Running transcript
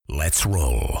Let's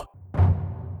roll.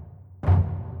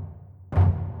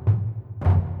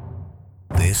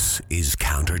 This is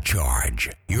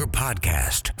Countercharge, your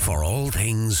podcast for all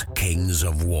things Kings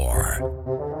of War.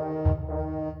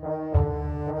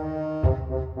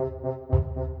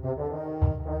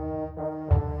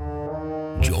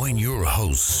 Join your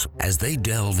hosts as they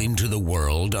delve into the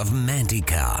world of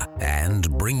Mantica and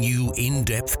bring you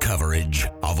in-depth coverage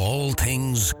of all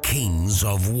things Kings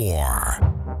of War.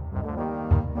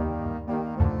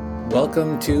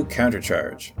 Welcome to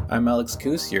Countercharge. I'm Alex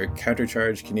Coos, your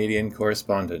Countercharge Canadian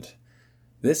correspondent.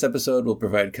 This episode will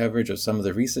provide coverage of some of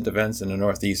the recent events in the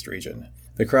Northeast region.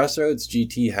 The Crossroads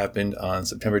GT happened on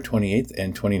September 28th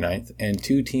and 29th, and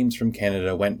two teams from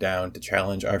Canada went down to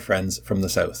challenge our friends from the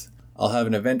South. I'll have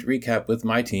an event recap with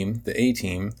my team, the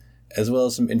A-Team, as well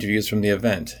as some interviews from the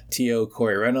event. TO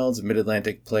Corey Reynolds,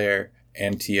 Mid-Atlantic player,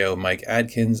 and TO Mike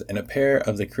Adkins, and a pair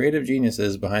of the creative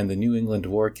geniuses behind the New England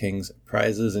War Kings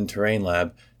Prizes and Terrain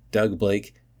Lab, Doug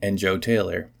Blake and Joe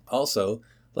Taylor. Also,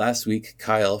 last week,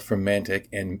 Kyle from Mantic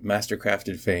and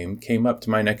Mastercrafted fame came up to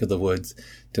my neck of the woods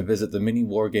to visit the mini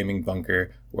wargaming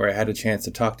bunker, where I had a chance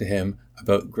to talk to him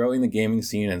about growing the gaming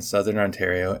scene in Southern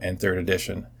Ontario and 3rd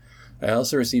Edition. I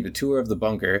also received a tour of the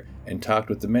bunker and talked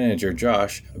with the manager,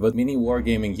 Josh, about the Mini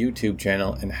Wargaming YouTube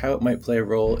channel and how it might play a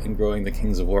role in growing the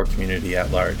Kings of War community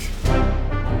at large.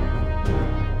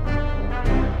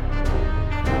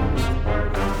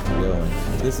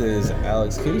 This is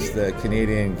Alex Coos, the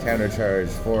Canadian Countercharge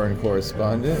foreign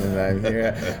correspondent, and I'm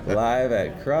here live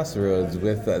at Crossroads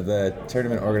with the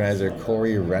tournament organizer,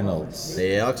 Corey Reynolds.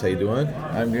 Hey Alex, how you doing?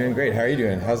 I'm doing great. How are you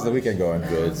doing? How's the weekend going?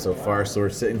 Good so far. So we're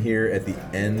sitting here at the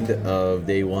end of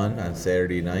day one on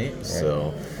Saturday night. Right.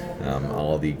 So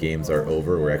all the games are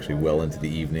over. We're actually well into the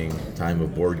evening time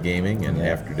of board gaming and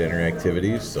after dinner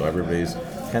activities. So everybody's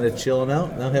kind of chilling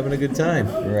out, not having a good time.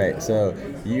 Right. So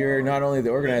you're not only the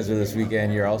organizer this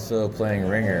weekend, you're also playing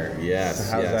Ringer. Yes.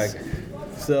 So how's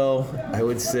that? So I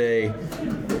would say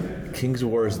Kings of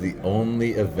War is the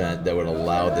only event that would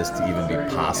allow this to even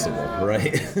be possible,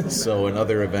 right? So in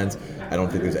other events, I don't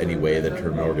think there's any way the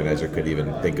tournament organizer could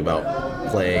even think about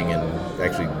playing and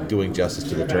actually doing justice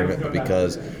to the tournament, but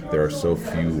because there are so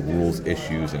few rules,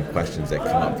 issues, and questions that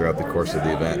come up throughout the course of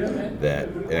the event, that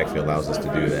it actually allows us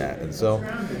to do that. And so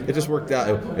it just worked out.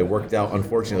 It worked out.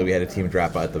 Unfortunately, we had a team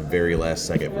drop out at the very last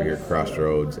second. We're here at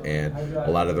Crossroads, and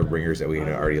a lot of the ringers that we had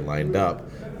already lined up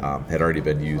had already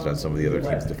been used on some of the other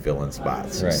teams to fill in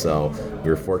spots. Right. So we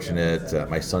were fortunate.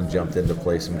 My son jumped in to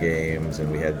play some games, and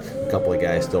we had a couple of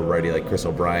guys still ready, like Chris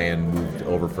O'Brien moved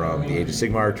over from the Age of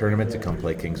Sigmar tournament to come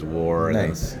play Kings of War, and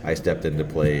nice. then I stepped in to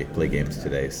play games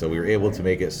today. So we were able to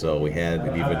make it so we had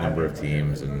an even number of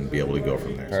teams and be able to go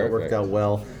from there. Perfect. So it worked out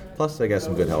well. Plus, I got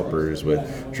some good helpers with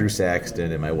Drew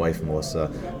Saxton and my wife, Melissa,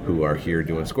 who are here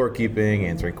doing scorekeeping,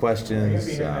 answering questions,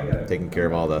 taking care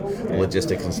of all the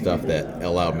logistics and stuff that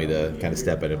allowed me to kind of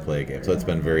step in and play a game. So it's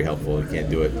been very helpful. You can't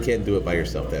do it by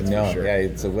yourself, that's for sure. Yeah,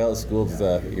 it's a well-schooled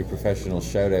your professional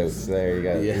shout-outs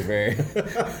there. You're very,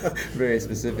 very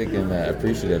specific and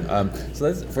appreciative. So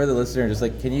let's, for the listener, just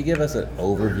can you give us an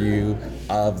overview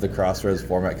of the Crossroads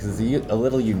format? Because it's a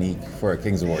little unique for a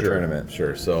Kings of War tournament.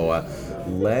 Sure. So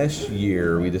last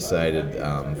year we decided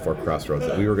for Crossroads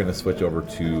that we were going to switch over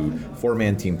to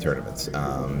 4-man team tournaments.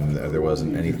 There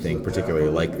wasn't anything particularly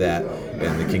like that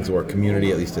in the Kings of War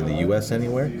community, at least in the U.S.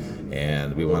 anywhere.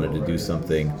 And we wanted to do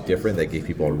something different that gave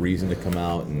people a reason to come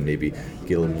out and maybe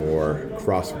get a little more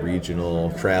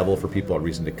cross-regional travel for people, a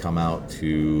reason to come out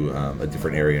to a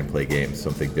different area and play games,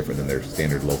 something different than their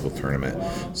standard local tournament.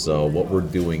 So what we're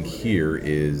doing here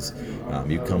is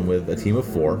you come with a team of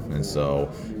 4, and so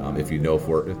if you know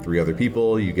 3 other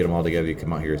people, you get them all together, you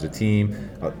come out here as a team.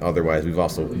 Otherwise, we've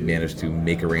also managed to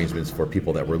make arrangements for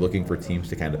people that were looking for teams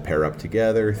to kind of pair up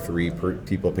together, 3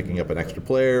 people picking up an extra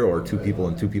player, or 2 people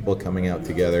and 2 people coming out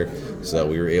together. So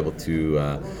we were able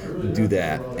to do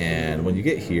that. And when you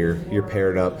get here, you're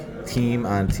paired up team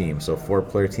on team. So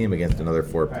 4-player team against another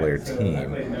 4-player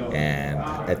team. And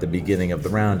at the beginning of the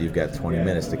round, you've got 20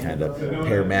 minutes to kind of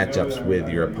pair matchups with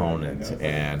your opponent.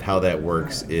 And how that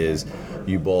works is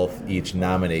you both each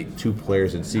nominate 2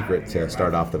 players in secret to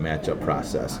start off the matchup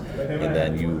process. And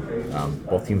then you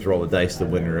both teams roll the dice. The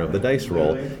winner of the dice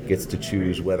roll gets to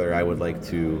choose whether I would like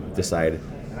to decide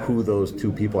who those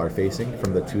 2 people are facing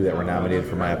from the 2 that were nominated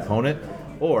for my opponent,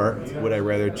 or would I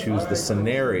rather choose the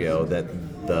scenario that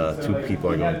the 2 people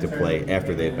are going to play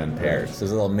after they've been paired. So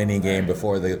there's a little mini game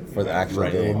for the actual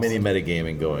right, games. A little mini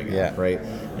metagaming going on, right?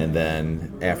 And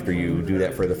then after you do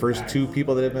that for the first 2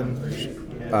 people that have been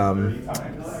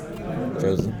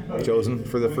chosen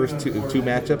for the first two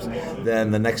matchups,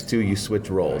 then the next two you switch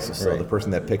roles. So the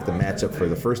person that picked the matchup for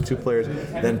the first two players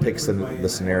then picks the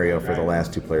scenario for the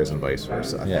last two players and vice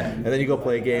versa. Yeah. And then you go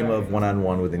play a game of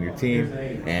one-on-one within your team,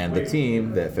 and the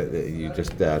team that you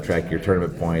just track your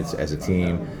tournament points as a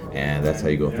team, and that's how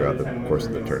you go throughout the course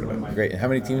of the tournament. Great. How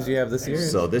many teams do you have this year?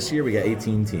 So this year we got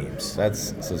 18 teams.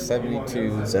 That's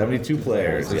 72. 72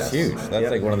 players. It's huge. That's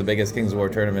like one of the biggest Kings of War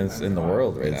tournaments in the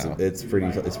world now. It's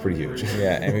pretty huge.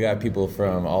 Yeah, and we got people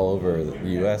from all over the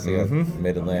U.S. We got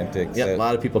Mid-Atlantic. Yeah, a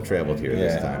lot of people traveled here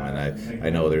this time, and I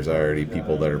know there's already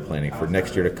people that are planning for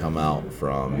next year to come out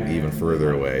from even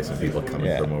further away. Some people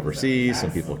coming from overseas,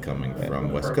 some people coming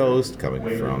from West Coast,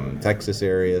 coming from Texas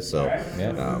area. So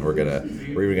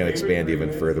we're even gonna expand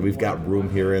even further. We've got room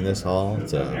here in this hall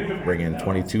to bring in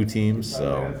 22 teams.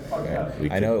 So we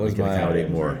can accommodate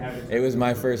more. It was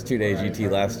my first 2-day GT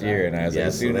last year, and I was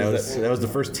that was the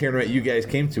first tournament you guys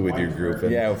came to with your group.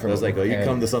 And I was like, you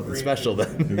come to something special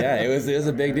then. Yeah, it was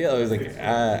a big deal. It was like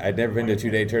I'd never been to a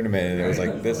 2-day tournament, and it was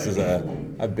like, this is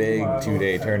a big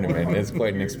 2-day tournament. It's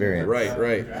quite an experience.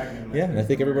 Right. Yeah, and I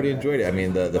think everybody enjoyed it. I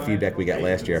mean, the feedback we got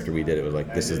last year after we did it was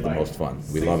like, this is the most fun.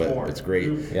 We love it. It's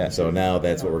great. Yeah. So now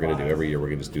that's what we're going to do. Every year we're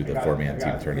going to just do the 4-man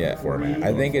team tournament format.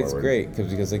 I think it's great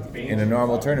because like in a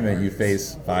normal tournament, you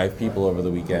face 5 people over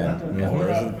the weekend.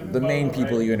 Whereas the main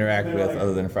people you interact with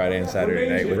other than Friday and Saturday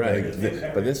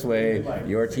night. But this way,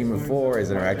 your team of 4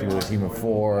 is interacting with a team of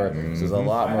 4. So there's a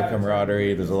lot more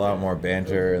camaraderie. There's a lot more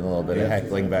banter and a little bit of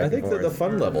heckling back and forth. I think that the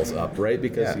fun level's up, right?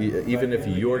 Because even if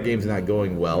your game's not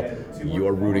going well,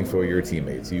 you're rooting for your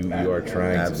teammates. You are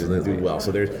trying to do well.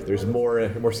 So there's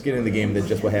more skin in the game than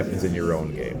just what happens in your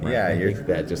own game. Right? Yeah, I think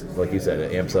that just like you said,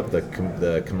 it amps up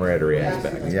the camaraderie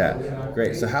aspect. Yeah,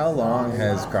 great. So how long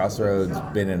has Crossroads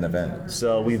been an event?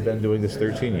 So we've been doing this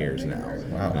 13 years now.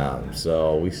 Wow.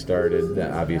 So we started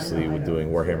obviously with doing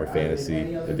Warhammer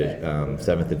Fantasy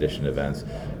 7th edition events,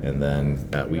 and then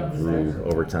we grew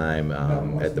over time.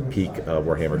 At the peak of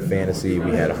Warhammer Fantasy,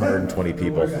 we had 120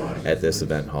 people at this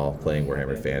event hall playing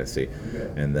Warhammer Fantasy,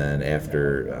 and then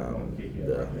after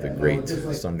the great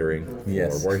sundering for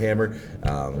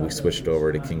Warhammer, we switched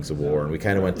over to Kings of War, and we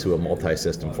kind of went to a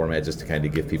multi-system format just to kind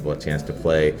of give people a chance to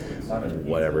play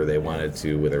whatever they wanted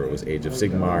to, whether it was Age of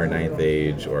Sigmar, Ninth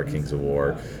Age, or Kings of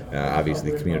War.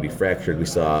 Obviously, the community fractured. We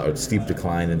saw a steep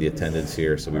decline in the attendance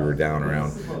here, so we were down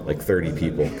around like 30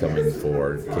 people coming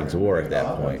for Kings of War at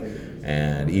that point.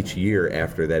 And each year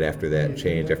after that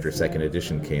change, after 2nd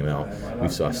edition came out, we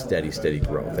saw steady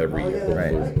growth every year.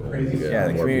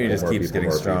 The community just keeps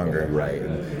getting stronger. Right.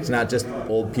 And it's not just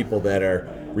old people that are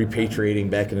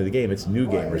repatriating back into the game. It's new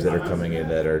gamers that are coming in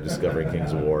that are discovering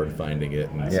Kings of War and finding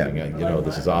it and saying,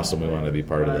 this is awesome, we want to be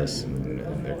part of this.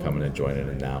 And they're coming and joining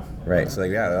it now. Right. So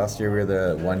last year we were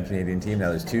the one Canadian team. Now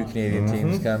there's 2 Canadian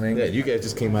teams coming. Yeah, you guys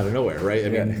just came out of nowhere, right? I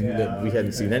mean, we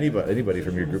hadn't seen anybody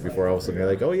from your group before. All of a sudden you're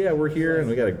like, oh yeah, we're here, and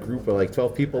we got a group of like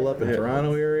 12 people up in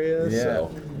Toronto area. Yeah.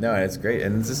 So. No, it's great.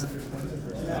 And it's just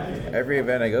every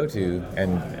event I go to,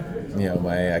 and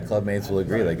my club mates will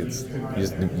agree. Like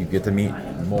you get to meet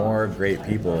more great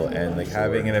people, and like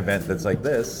having an event that's like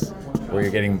this, where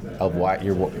you're getting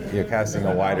you're casting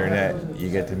a wider net, you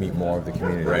get to meet more of the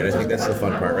community. Right. I think that's the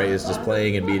fun part, right? Is just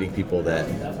playing and meeting people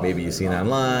that maybe you've seen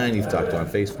online, you've talked to on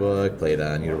Facebook, played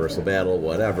on Universal Battle,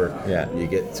 whatever. Yeah. You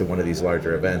get to one of these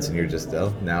larger events, and you're just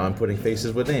now I'm putting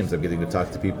faces with names. I'm getting to talk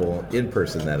to people in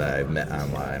person that I've met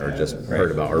online or just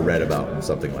heard about or read about,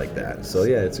 something like that. So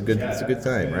yeah, it's a good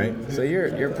time, right? So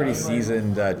you're a pretty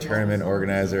seasoned tournament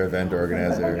organizer, event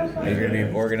organizer, and you're going to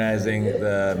be organizing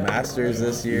the Masters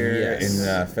this year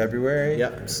in February?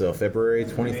 Yep. So February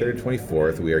 23rd,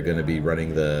 24th, we are going to be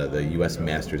running the U.S.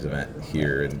 Masters event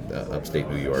here in upstate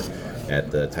New York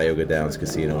at the Tioga Downs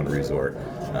Casino and Resort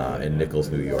in Nichols,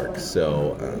 New York.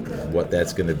 So what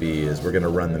that's going to be is we're going to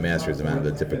run the Masters event,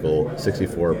 the typical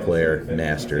 64-player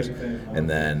Masters, and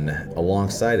then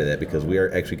alongside of that, because we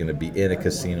are actually going to be in a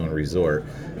casino and resort,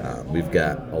 we've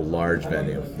got a large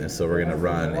venue, and so we're going to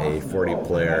run a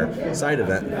 40-player side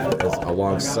event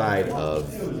alongside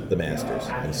of the Masters.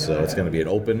 And so it's going to be an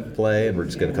open play, and we're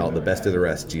just going to call it the Best of the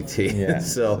Rest GT. Yeah.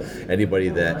 So anybody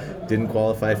that didn't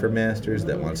qualify for Masters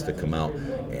that wants to come out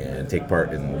and take part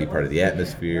and be part of the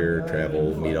atmosphere,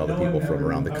 travel, meet all the people from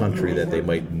around the country that they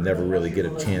might never really get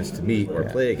a chance to meet or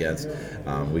play against,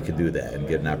 we could do that and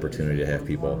get an opportunity to have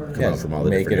people come out from all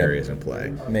the different areas and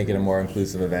play. Make it a more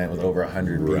inclusive event with over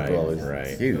 100 people.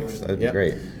 It's huge. That'd be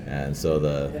great. And so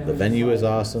the venue is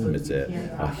awesome. It's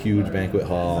a huge banquet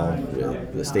hall.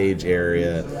 The stage stage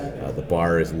area. The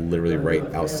bar is literally right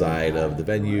outside of the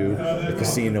venue. The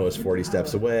casino is 40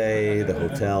 steps away. The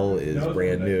hotel is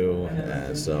brand new.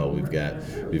 So we've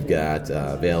got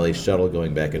valet shuttle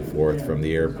going back and forth from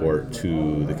the airport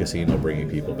to the casino, bringing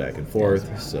people back and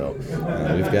forth. So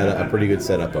we've got a pretty good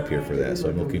setup up here for that. So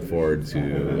I'm looking forward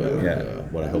to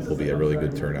what I hope will be a really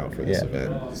good turnout for this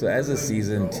event. So as a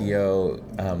seasoned TO,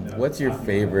 what's your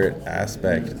favorite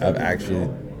aspect of actually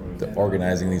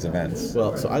organizing these events?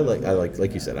 Well, so I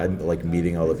like you said, I like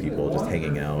meeting all the people, just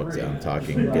hanging out,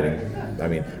 talking,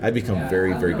 I've become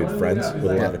very, very good friends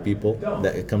with a lot of people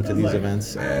that come to these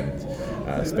events, and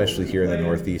especially here in the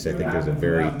Northeast, I think there's a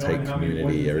very tight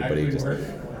community. Everybody just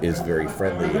is very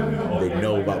friendly, and they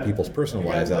know about people's personal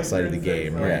lives outside of the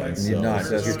game, right? Yeah, and so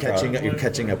you're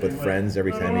catching up with friends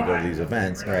every time you go to these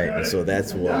events, right? And so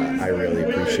that's what I really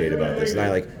appreciate about this. And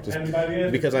I like, just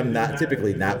because I'm not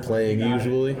typically not playing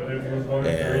usually,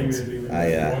 and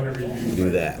I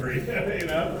do that.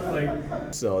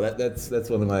 So that's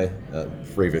one of my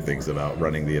favorite things about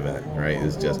running the event, right?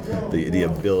 Is just the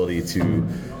ability to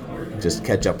just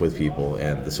catch up with people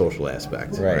and the social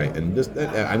aspect, right? And just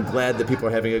I'm glad that people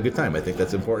are having a good time. I think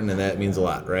that's important, and that means a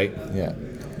lot, right? Yeah.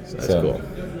 So that's cool.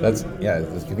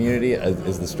 The community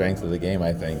is the strength of the game,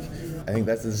 I think. I think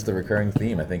that's just the recurring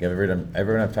theme. I think everyone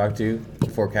I've talked to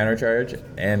before Countercharge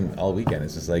and all weekend,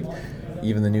 it's just like,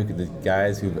 even the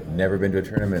guys who've never been to a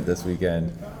tournament this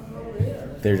weekend,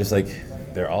 they're just like,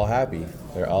 they're all happy.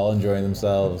 They're all enjoying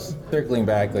themselves. Circling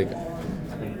back, like,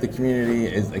 the community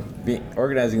is like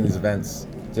organizing these events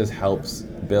just helps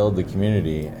build the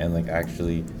community and like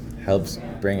actually helps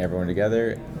bring everyone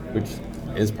together, which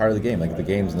is part of the game. Like, the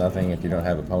game's nothing if you don't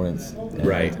have opponents.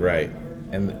 Right.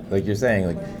 And like you're saying,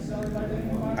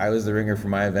 like, I was the ringer for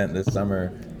my event this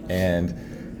summer, and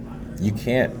you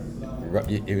can't.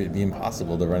 It would be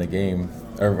impossible to run a game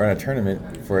or run a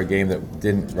tournament for a game that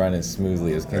didn't run as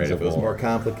smoothly as Kings of War. If it was more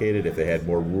complicated, if they had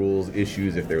more rules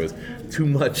issues, if there was too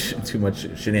much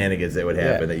shenanigans that would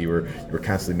happen, that you were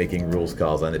constantly making rules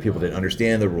calls on, that people didn't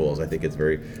understand the rules. I think it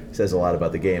says a lot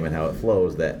about the game and how it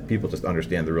flows, that people just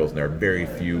understand the rules, and there are very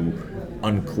few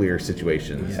unclear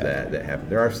situations that happen.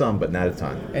 There are some, but not a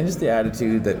ton. And just the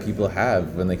attitude that people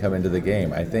have when they come into the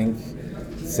game. I think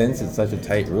since it's such a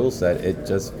tight rule set, it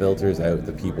just filters out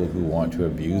the people who want to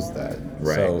abuse that.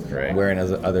 Right.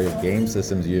 Whereas other game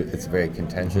systems, it's very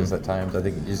contentious at times. I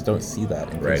think you just don't see that.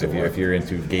 If you're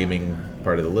into gaming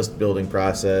part of the list building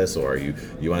process, or you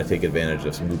want to take advantage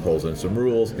of some loopholes and some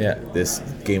rules, this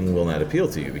game will not appeal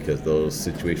to you, because those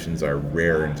situations are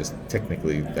rare and just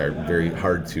technically are very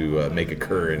hard to make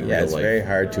occur in real life. It's very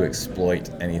hard to exploit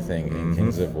anything in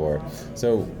Kings of War.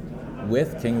 So,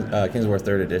 with Kings of War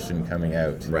 3rd Edition coming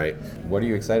out, what are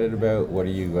you excited about? What are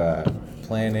you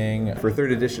planning? For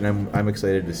 3rd Edition, I'm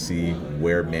excited to see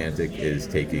where Mantic is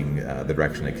taking the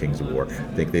direction of Kings of War.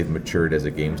 I think they've matured as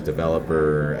a games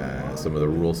developer, some of the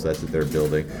rule sets that they're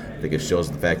building. I think it shows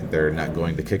the fact that they're not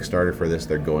going to Kickstarter for this,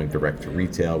 they're going direct to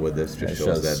retail with this. Just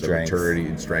shows that the maturity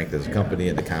and strength as a company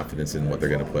and the confidence in what they're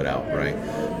going to put out, right?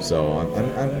 So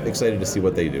I'm excited to see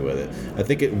what they do with it. I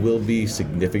think it will be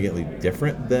significantly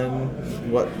different than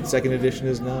what 2nd Edition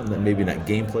is now. Maybe not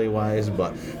gameplay-wise,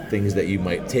 but things that you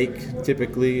might take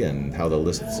typically and how the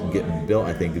lists get built.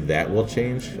 I think that will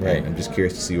change. Right. I'm just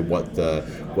curious to see what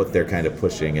they're kind of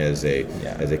pushing as a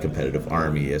competitive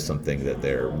army, as something that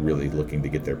they're really looking to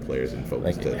get their players in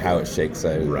focus. Like how it shakes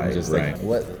out. Like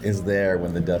what is there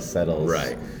when the dust settles.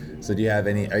 Right. So do you have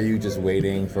are you just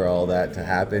waiting for all that to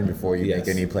happen before you make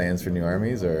any plans for new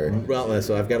armies, or? Well,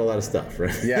 so I've got a lot of stuff,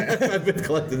 right? Yeah. I've been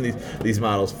collecting these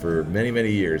models for many,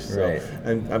 many years. So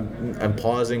I'm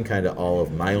pausing kind of all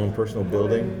of my own personal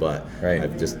building, but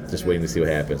I'm just waiting to see what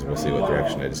happens. We'll see what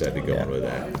direction I decide to go in with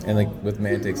that. And like with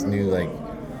Mantic's new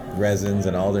resins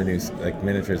and all their new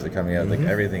miniatures that are coming out, like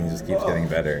everything just keeps getting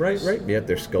better. Right. Yeah,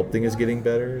 their sculpting is getting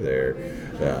better.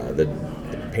 The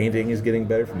painting is getting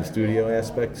better from the studio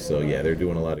aspect. So yeah, they're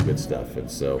doing a lot of good stuff, and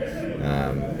so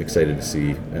excited to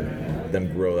see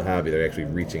them grow the hobby. They're actually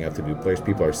reaching out to new players.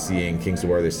 People are seeing Kings of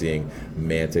War. They're seeing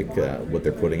Mantic, what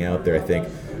they're putting out there. I think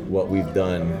what we've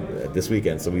done this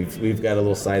weekend. So we've got a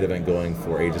little side event going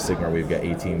for Age of Sigmar. We've got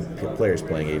 18 players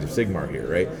playing Age of Sigmar here,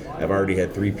 right? I've already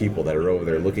had 3 people that are over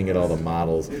there looking at all the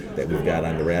models that we've got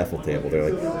on the raffle table.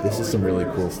 They're like, this is some really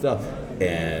cool stuff.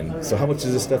 And so how much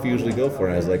does this stuff usually go for?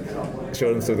 And I was like,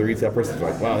 showed them some of the retail prices.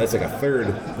 They're like, wow, that's like a third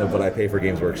of what I pay for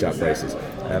Games Workshop prices.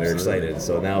 And they're excited.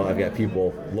 So now I've got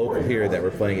people local here that were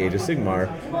playing Age of Sigmar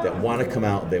that want to come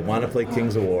out, they want to play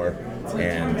Kings of War,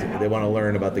 and they want to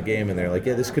learn about the game, and they're like,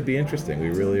 yeah, this could be interesting. We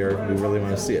really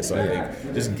want to see it. So I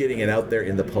think just getting it out there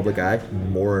in the public eye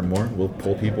more and more will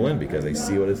pull people in because they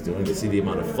see what it's doing, they see the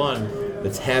amount of fun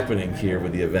that's happening here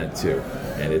with the event too,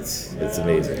 and it's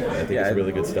amazing. I think it's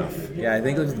really good stuff. Yeah, I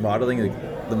think with modeling,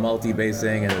 the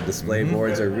multi-basing and the display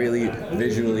boards are really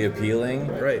visually appealing.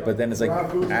 Right. But then it's like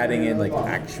adding in like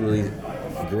actually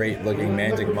great looking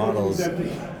Mantic models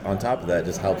on top of that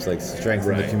just helps like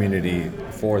strengthen the community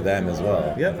for them as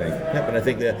well. Yep. And I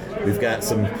think that we've got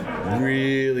some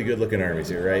really good looking armies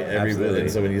here, right? Absolutely.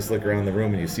 So when you just look around the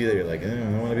room and you see that, you're like,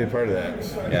 I want to be a part of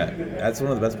that. Yeah, that's one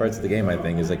of the best parts of the game, I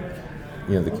think, is like,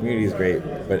 the community is great,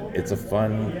 but it's a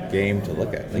fun game to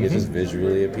look at. Like, it's just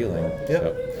visually appealing. Yep.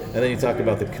 So. And then you talk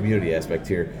about the community aspect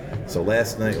here. So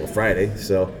last night, Friday,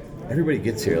 so everybody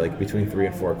gets here like between 3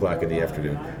 and 4 o'clock in the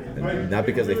afternoon. And not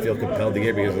because they feel compelled to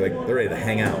get here, because they're ready to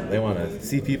hang out. They want to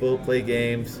see people, play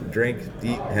games, drink,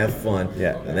 eat, have fun.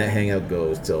 Yeah. And that hangout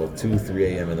goes till 2, 3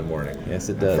 a.m. in the morning. Yes,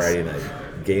 it does. Friday night.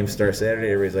 Game starts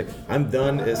Saturday. Everybody's like, I'm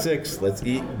done at 6. Let's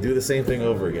eat, do the same thing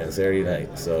over again Saturday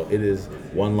night. So it is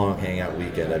one long hangout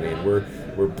weekend. I mean,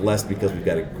 we're blessed because we've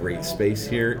got a great space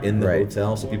here in the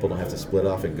hotel, so people don't have to split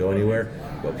off and go anywhere.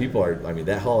 But people are,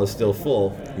 that hall is still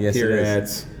full here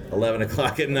at 11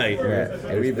 o'clock at night. Yeah.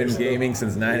 And we've been gaming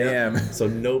since 9 a.m. So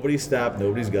nobody stopped,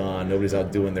 nobody's gone, nobody's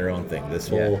out doing their own thing. This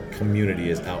whole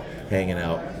community is out hanging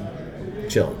out,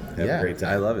 chilling, having a great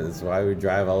time. I love it. That's why we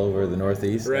drive all over the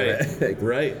Northeast. Right,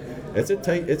 right. It's a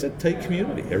tight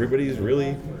community. Everybody's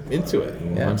really into it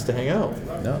and wants to hang out.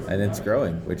 No, and it's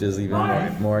growing, which is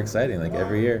even more exciting, like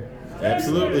every year.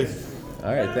 Absolutely.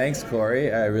 All right, thanks,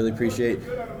 Corey. I really appreciate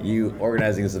you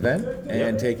organizing this event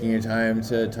and taking your time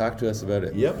to talk to us about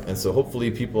it. Yep, and so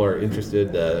hopefully people are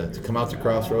interested to come out to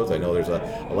Crossroads. I know there's a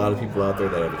lot of people out there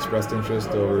that have expressed interest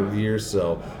over the years.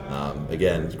 So,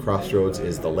 again, Crossroads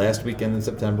is the last weekend in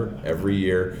September every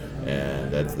year,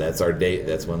 and that's our date.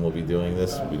 That's when we'll be doing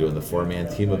this. We'll be doing the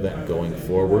 4-man team event going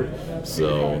forward.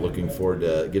 So looking forward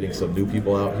to getting some new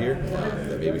people out here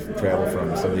that maybe travel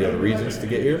from some of the other regions to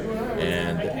get here,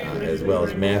 and as well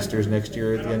as Masters next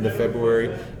year at the end of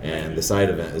February, and the side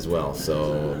event as well.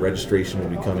 So registration will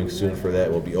be coming soon for that.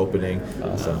 We'll be opening.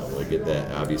 We'll get that,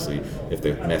 obviously, if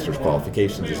the Masters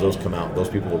qualifications, as those come out, those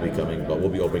people will be coming, but we'll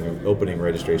be opening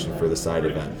registration for the side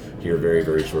event here very,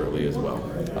 very shortly as well.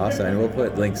 Awesome, and we'll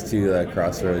put links to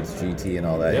Crossroads GT and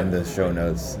all that in the show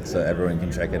notes so everyone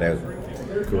can check it out.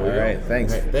 Cool. All right,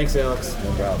 thanks. All right, thanks, Alex.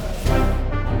 No problem.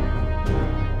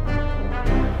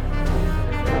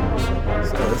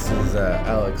 So this is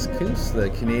Alex Coos, the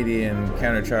Canadian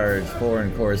Countercharge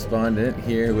foreign correspondent,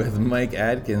 here with Mike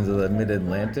Adkins of the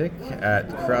Mid-Atlantic at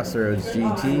Crossroads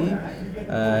GT.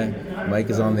 Mike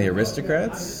is on the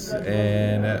Aristocrats,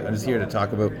 and I'm just here to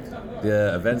talk about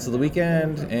the events of the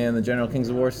weekend and the general Kings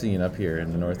of War scene up here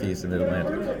in the Northeast and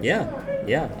Mid-Atlantic.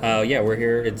 Yeah, we're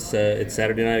here. It's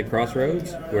Saturday night at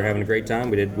Crossroads. We're having a great time.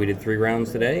 We did 3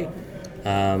 rounds today.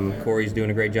 Corey's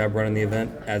doing a great job running the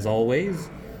event as always.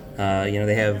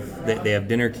 They have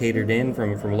dinner catered in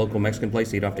from a local Mexican place,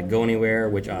 so you don't have to go anywhere,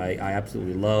 which I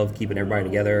absolutely love. Keeping everybody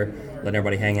together, letting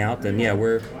everybody hang out. And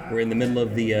we're in the middle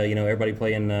of the everybody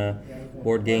playing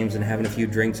board games and having a few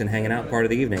drinks and hanging out part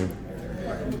of the evening.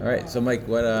 All right, so Mike,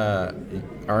 what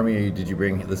army did you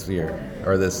bring this year,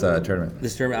 or this tournament?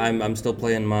 This tournament, I'm still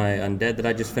playing my Undead that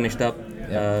I just finished up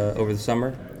over the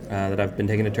summer, that I've been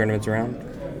taking to tournaments around.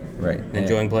 Right.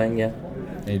 Enjoying playing, yeah.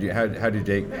 And how did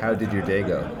your day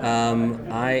go? I'm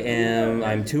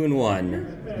 2-1.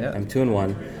 Yeah. I'm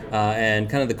 2-1. And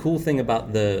kind of the cool thing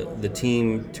about the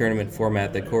team tournament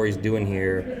format that Corey's doing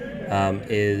here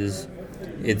is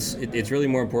it's really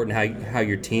more important how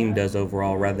your team does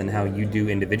overall rather than how you do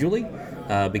individually,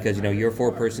 because your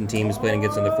 4-person team is playing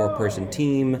against another 4-person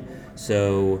team,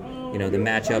 so the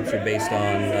matchups are based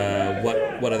on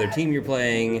what other team you're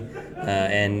playing,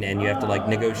 and you have to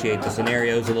negotiate the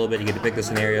scenarios a little bit. You get to pick the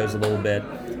scenarios a little bit,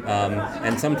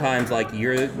 and sometimes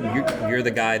you're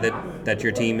the guy that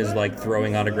your team is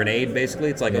throwing on a grenade.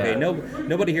 Basically, it's okay,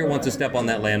 nobody here wants to step on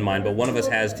that landmine, but one of us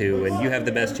has to, and you have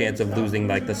the best chance of losing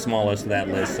the smallest of that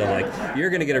list. So you're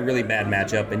gonna get a really bad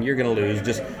matchup and you're gonna lose.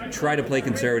 Just try to play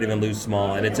conservative and lose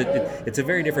small, and it's a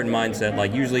very different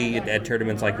mindset. Usually at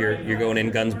tournaments, you're going in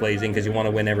guns blazing because you want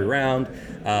to win every round,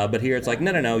 but here it's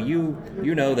no,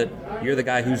 you know that you're the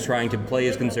guy who's trying to play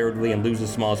as conservatively and lose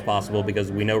as small as possible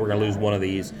because we know we're going to lose one of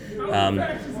these. I'm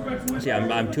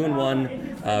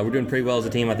 2-1. We're doing pretty well as a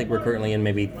team. I think we're currently in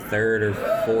maybe third or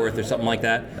fourth or something like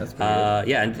that. That's pretty good.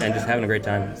 Yeah, and just having a great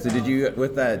time. So did you,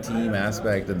 with that team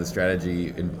aspect and the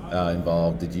strategy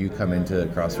involved, did you come into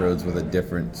Crossroads with a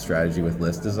different strategy with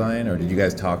list design, or did you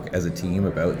guys talk as a team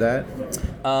about that?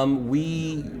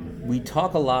 We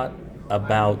talk a lot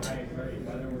about.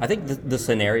 I think the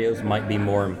scenarios might be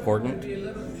more important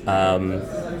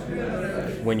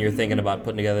when you're thinking about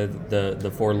putting together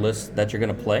the 4 lists that you're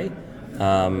going to play.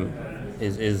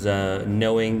 Is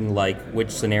knowing like which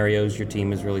scenarios your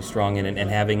team is really strong in, and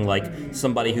having like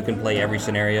somebody who can play every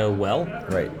scenario well.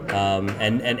 Right.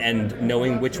 And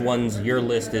knowing which ones your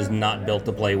list is not built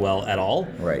to play well at all.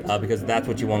 Right. Because that's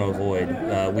what you want to avoid.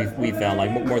 We've found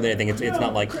like more than anything, it's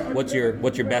not like what's your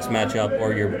best matchup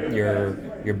or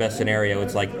your best scenario.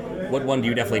 It's like what one do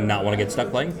you definitely not want to get stuck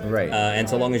playing. Right. And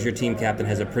so long as your team captain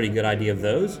has a pretty good idea of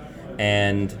those,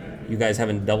 and you guys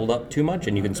haven't doubled up too much,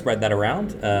 and you can spread that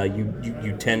around.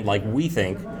 You tend, like we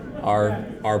think, our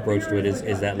approach to it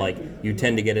is that like you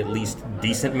tend to get at least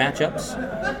decent matchups,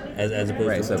 as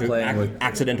opposed to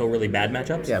accidental really bad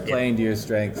matchups. Yeah, playing to your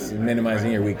strengths,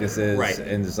 minimizing your weaknesses,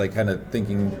 and just like kind of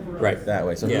thinking that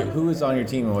way. So who is on your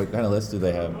team, and what kind of list do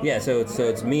they have? Yeah, so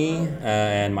it's me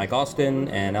and Mike Austin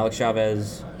and Alex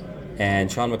Chavez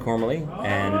and Sean McCormley,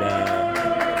 and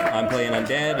I'm playing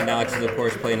Undead, and Alex is of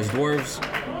course playing his dwarves.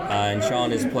 And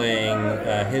Sean is playing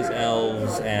his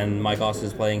elves, and Mike Austin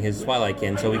is playing his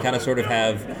Twilightkin. So we kind of sort of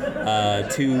have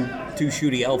two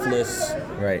shooty elf lists,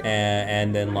 right?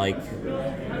 And then like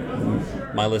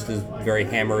my list is very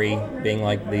hammery, being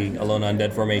like the Alone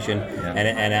Undead formation,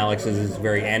 and Alex's is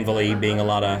very anvil-y, being a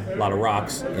lot of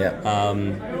rocks. Yeah.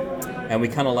 And we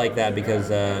kind of like that because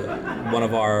one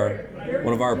of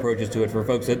our approaches to it, for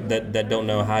folks that don't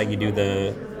know how you do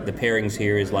the pairings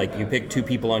here, is like you pick 2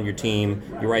 people on your team,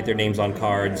 you write their names on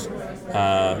cards,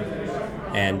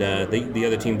 and the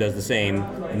other team does the same,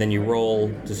 and then you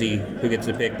roll to see who gets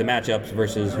to pick the matchups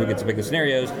versus who gets to pick the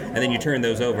scenarios, and then you turn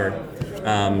those over,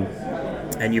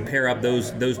 and you pair up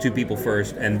those 2 people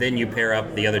first, and then you pair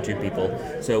up the other 2 people.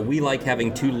 So we like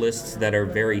having 2 lists that are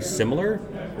very similar,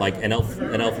 like an elf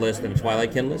list and a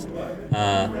Twilightkin list,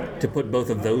 to put both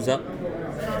of those up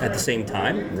at the same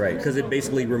time, right? Because it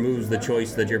basically removes the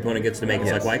choice that your opponent gets to make.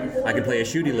 It's like, well, I can play a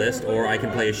shooty list, or I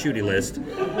can play a shooty list.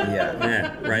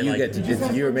 Right. You get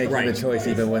to you're making the choice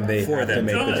even when they have to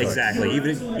make the choice. Exactly.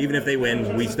 Even if they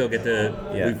win, we still get to.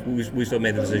 We still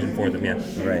made the decision for them. Yeah.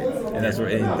 Right. And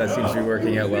that seems to be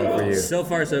working out well for you. So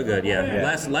far, so good.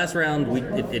 Yeah. Last round, we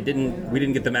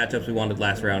didn't get the matchups we wanted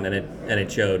last round, and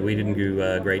it showed. We didn't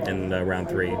do great in round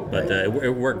 3, but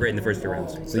it worked great in the first 2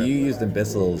 rounds. So you used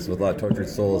Abyssals with a lot of Tortured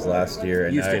Souls last year,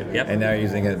 and now you're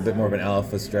using a bit more of an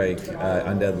Alpha Strike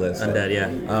Undead list. Undead, yeah.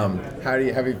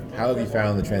 How have you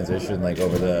found the transition like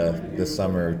over the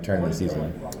summer tournament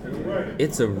season?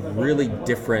 It's a really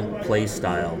different play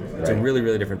style. It's a really,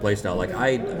 really different play style. Like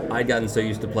I'd gotten so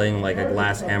used to playing like a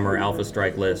Glass Hammer Alpha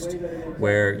Strike list,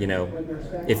 where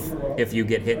if you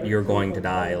get hit, you're going to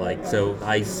die. Like, so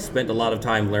I spent a lot of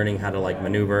time learning how to like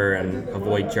maneuver and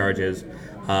avoid charges.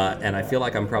 And I feel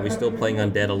like I'm probably still playing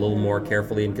Undead a little more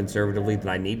carefully and conservatively than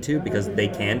I need to, because they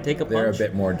can take a punch. They're a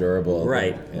bit more durable.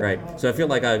 Right. So I feel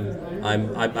like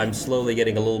I'm slowly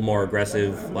getting a little more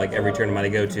aggressive, like every tournament I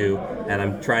go to, and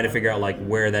I'm trying to figure out like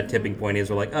where that tipping point is.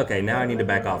 We're like, okay, now I need to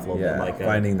back off a little bit. Like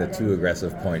finding the too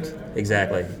aggressive point.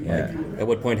 Exactly. Yeah. Like, at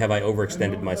what point have I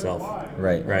overextended myself?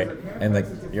 Right. And like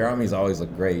your armies always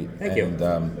look great. Thank you.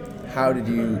 How did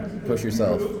you push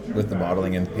yourself with the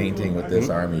modeling and painting with this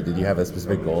army? Did you have a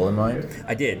specific goal in mind?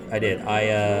 I did.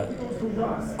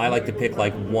 I like to pick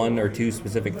like 1 or 2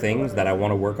 specific things that I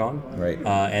want to work on. Right.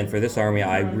 And for this army,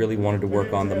 I really wanted to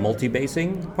work on the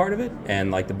multi-basing part of it, and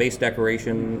like the base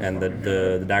decoration and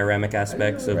the dioramic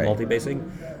aspects of multi-basing,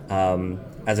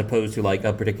 as opposed to like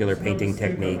a particular painting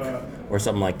technique or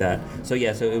something like that. So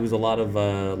it was a lot of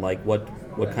like what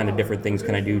kind of different things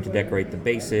can I do to decorate the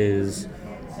bases.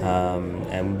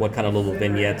 And what kind of little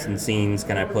vignettes and scenes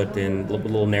can I put in,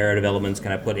 little narrative elements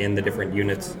can I put in the different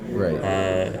units,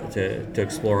 to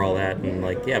explore all that, and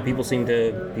like people seem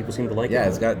to like it. Yeah,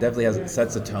 it's definitely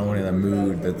sets a tone and a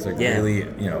mood that's like really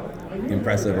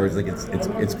impressive, or it's like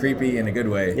it's creepy in a good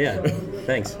way. Yeah,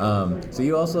 thanks. So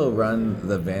you also run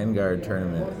the Vanguard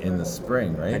tournament in the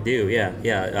spring, right? I do.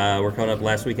 Yeah. We're coming up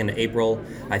last week in April.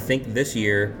 I think this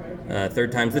year,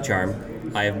 3rd time's the charm.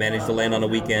 I have managed to land on a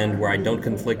weekend where I don't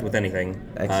conflict with anything.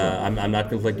 Excellent. I'm not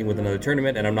conflicting with another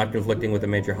tournament, and I'm not conflicting with a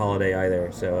major holiday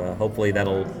either. So hopefully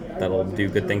that'll do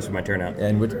good things for my turnout.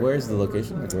 And where's the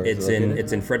location?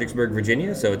 It's in Fredericksburg,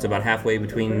 Virginia. So it's about halfway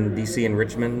between DC and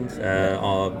Richmond,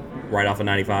 right off of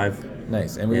 95.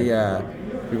 Nice. And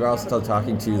We were also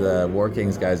talking to the War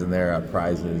Kings guys and their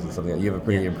prizes and something. You have a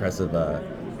pretty impressive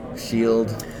shield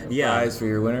prize for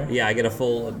your winner. Yeah, I get a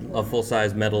full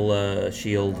size metal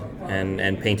shield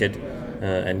and paint it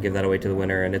and give that away to the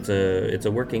winner. And it's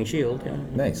a working shield. Yeah.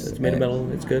 Nice. It's made of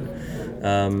metal. It's good.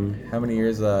 How many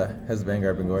years has the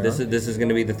Vanguard been going on? This is going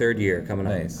to be the third year coming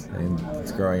up. Nice. And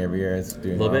it's growing every year. It's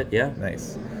doing a little bit. Yeah.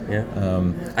 Nice. Yeah.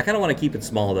 I kind of want to keep it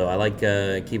small though. I like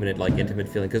keeping it like intimate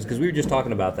feeling because we were just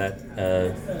talking about that.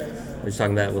 We were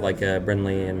talking about it with like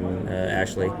Brinley and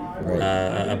Ashley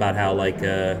about how like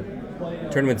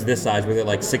tournaments this size where there are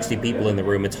like 60 people in the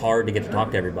room, it's hard to get to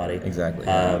talk to everybody. Exactly.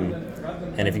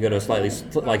 And if you go to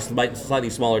slightly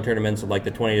smaller tournaments of like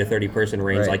the 20 to 30 person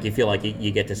range, like you feel like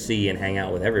you get to see and hang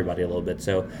out with everybody a little bit.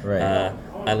 So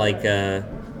I like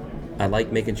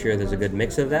making sure there's a good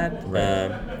mix of that.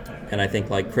 And I think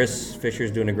like Chris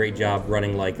Fisher's doing a great job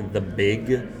running like the big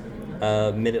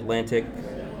Mid-Atlantic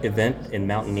event in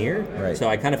Mountaineer. Right. So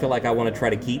I kind of feel like I want to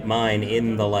try to keep mine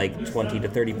in the like 20 to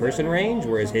 30 person range,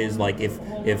 whereas his like if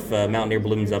Mountaineer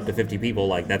balloons up to 50 people,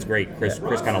 like that's great. Chris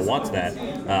kind of wants that.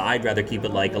 I'd rather keep it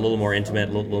like a little more intimate,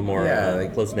 a little more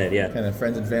like close knit. Yeah. Kind of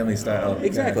friends and family style.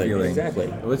 Exactly. Kind of feeling. Exactly.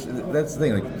 Which that's the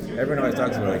thing. Like everyone always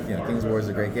talks about like Kings of War is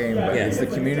a great game, but it's the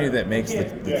community that makes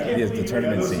the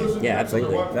tournament scene. Yeah,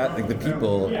 absolutely. Like the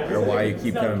people are why you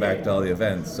keep coming back to all the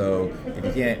events. So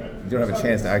if you don't have a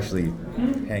chance to actually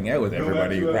hang out with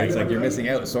everybody. Right. It's like you're missing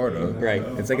out, sort of. Right.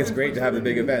 It's like it's great to have the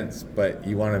big events, but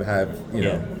you want to have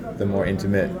the more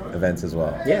intimate events as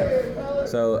well. Yeah.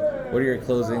 So, what are your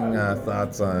closing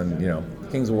thoughts on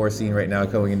Kings of War scene right now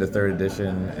going into 3rd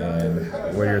edition, and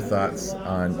what are your thoughts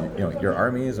on your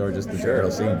armies or just the general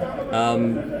scene?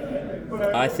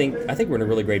 I think we're in a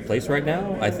really great place right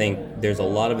now. I think there's a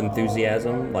lot of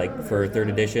enthusiasm, like for 3rd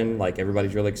edition. Like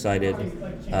everybody's really excited.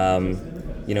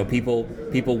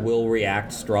 People will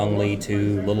react strongly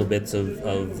to little bits of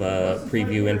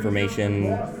preview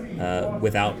information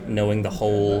without knowing the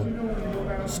whole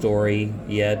story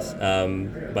yet.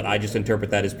 But I just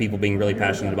interpret that as people being really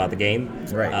passionate about the game.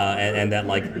 Right. And that,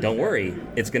 like, don't worry,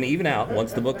 it's going to even out.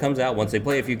 Once the book comes out, once they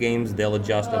play a few games, they'll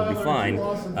adjust, it'll be fine.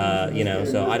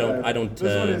 So I don't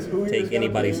take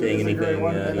anybody saying anything,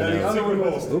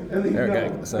 Oop, there we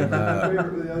go.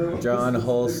 So, John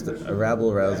Holst,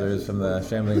 rabble rousers from the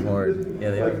Shambling Horde.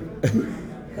 Yeah, they are.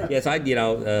 Yes,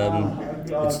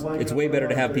 it's way better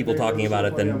to have people talking about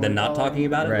it than not talking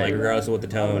about it, like regardless of what the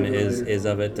tone is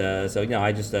of it.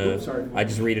 I just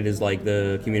read it as like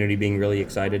the community being really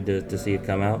excited to see it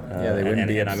come out.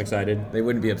 And I'm excited. They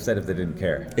wouldn't be upset if they didn't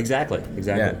care. Exactly.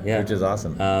 Yeah. Which is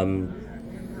awesome.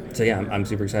 I'm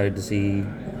super excited to see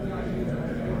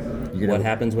what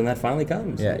happens when that finally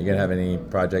comes. Yeah, you gonna have any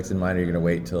projects in mind, or you're gonna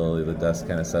wait till the dust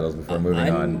kind of settles before moving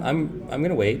on? I'm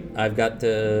gonna wait. I've got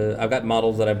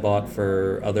models that I bought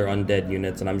for other undead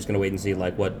units, and I'm just gonna wait and see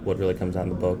like what really comes out in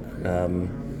the book,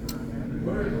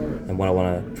 and what I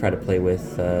want to try to play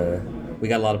with. We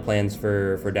got a lot of plans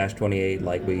for Dash 28.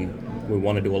 Like we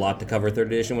want to do a lot to cover 3rd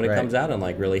edition when it comes out, and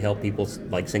like really help people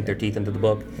like sink their teeth into the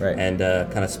book, and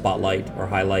kind of spotlight or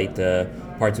highlight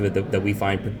parts of it that we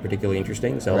find particularly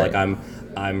interesting. So like I'm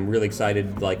really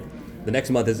excited. Like the next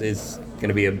month is going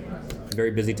to be a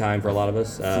very busy time for a lot of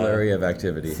us. Flurry of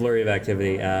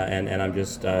activity, and I'm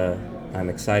just I'm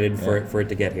excited for it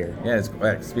to get here. Yeah,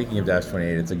 speaking of Dash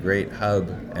 28, it's a great hub,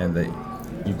 and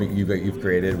you've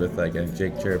created with like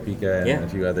Jake Cherapika and a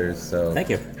few others. So thank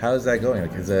you. How's that going?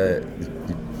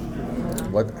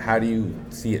 Like, how do you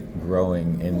see it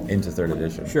growing into 3rd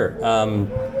edition? Sure.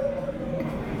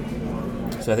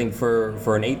 So I think for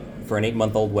an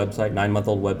 8-month-old website,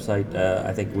 9-month-old website,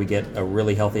 I think we get a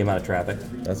really healthy amount of traffic.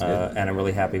 That's good. And I'm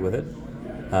really happy with it.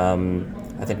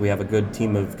 I think we have a good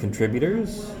team of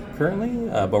contributors currently,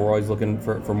 but we're always looking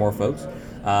for more folks.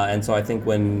 And so I think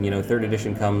when 3rd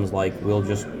edition comes, like we'll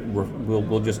just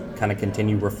kind of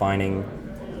continue refining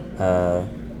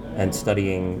and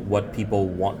studying what people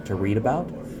want to read about.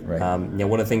 Right.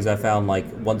 One of the things I found, like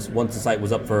once the site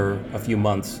was up for a few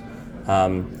months,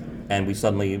 and we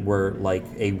suddenly were like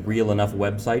a real enough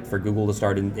website for Google to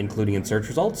start including in search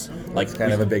results. Like it's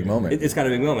kind of a big moment. It's kind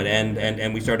of a big moment,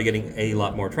 and we started getting a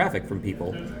lot more traffic from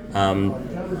people.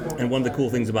 And one of the cool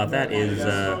things about that is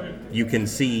you can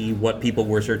see what people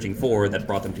were searching for that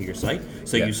brought them to your site.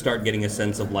 So you start getting a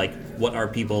sense of like what are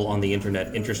people on the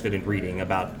internet interested in reading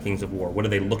about Kings of War? What are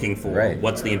they looking for? Right.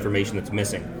 What's the information that's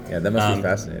missing? Yeah, that must be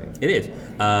fascinating. It is.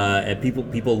 And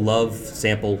people love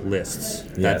sample lists.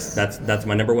 Yes. That's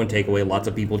my number one takeaway. Lots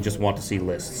of people just want to see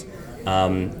lists.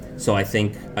 So I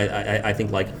think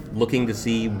like looking to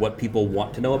see what people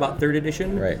want to know about third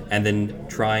edition, Right. and then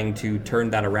trying to turn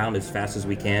that around as fast as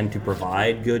we can to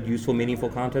provide good, useful, meaningful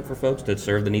content for folks to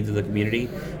serve the needs of the community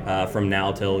from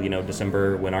now till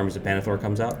December when Armies of Panathor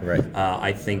comes out. Right.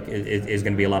 I think it is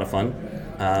going to be a lot of fun.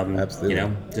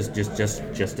 Absolutely.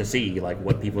 Just to see like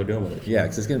what people are doing with it. Yeah,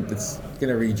 because it's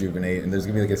gonna rejuvenate, and there's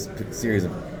gonna be like a series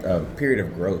of period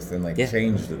of growth and like Yeah.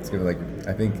 change that's gonna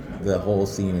I think the whole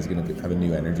scene is gonna have a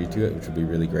new energy to it, which will be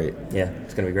really great. Yeah,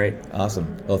 it's going to be great.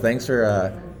 Awesome. Well, thanks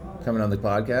for coming on the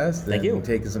podcast. Thank you. And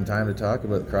taking some time to talk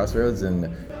about Crossroads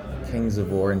and Kings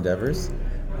of War endeavors.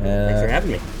 Thanks for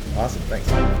having me. Awesome. Thanks.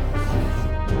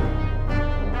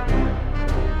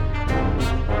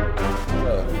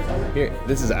 Here,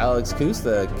 this is Alex Coos,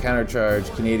 the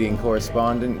Countercharge Canadian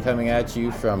correspondent, coming at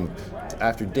you from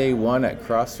after day one at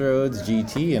Crossroads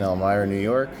GT in Elmira, New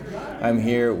York. I'm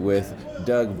here with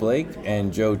Doug Blake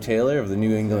and Joe Taylor of the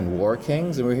New England War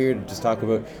Kings, and we're here to just talk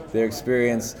about their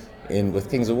experience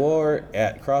with Kings of War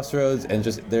at Crossroads and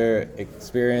just their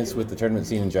experience with the tournament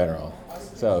scene in general.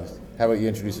 So, how about you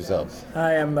introduce yourselves?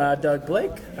 Hi, I'm Doug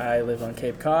Blake. I live on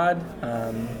Cape Cod.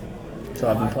 So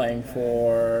I've been playing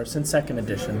since 2nd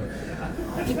edition.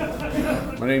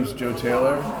 My name's Joe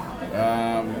Taylor.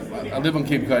 I live on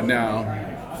Cape Cod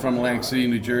now, from Atlantic City,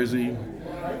 New Jersey.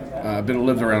 I've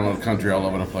lived around the country all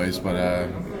over the place, but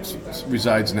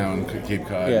resides now in Cape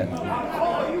Cod.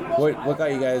 Yeah. What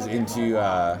got you guys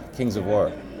into Kings of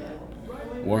War?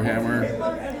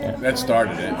 Warhammer, that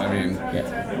started it. I mean,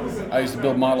 I used to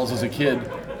build models as a kid,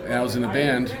 and I was in a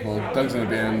band. Well, Doug's in a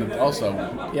band also.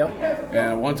 Yep.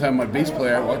 And one time my bass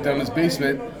player walked down his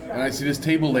basement, and I see this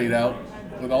table laid out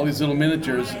with all these little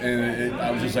miniatures, and I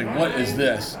was just like, what is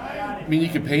this? I mean, you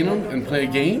could paint them and play a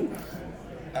game?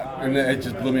 And then it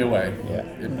just blew me away. Yeah.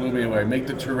 It blew me away. Make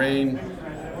the terrain,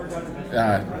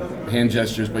 hand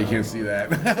gestures, but you can't see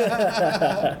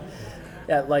that.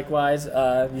 Yeah, likewise.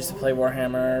 Used to play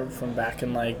Warhammer from back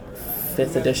in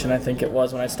 5th edition, I think it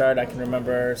was when I started. I can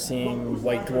remember seeing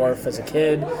White Dwarf as a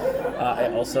kid.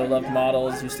 I also loved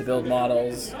models, used to build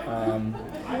models.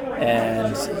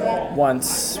 And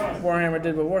once Warhammer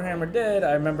did what Warhammer did,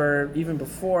 I remember even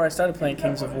before I started playing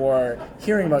Kings of War,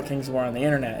 hearing about Kings of War on the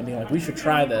internet and being like, we should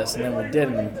try this, and then we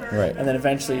didn't. Right. And then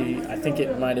eventually, I think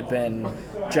it might have been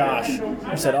Josh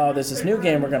who said, oh, there's this new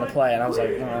game we're going to play. And I was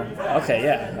like, oh, okay,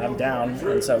 yeah, I'm down.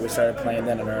 And so we started playing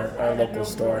then at our local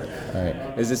store. All right.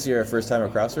 Is this your first time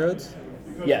at Crossroads?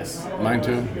 Yes, Mine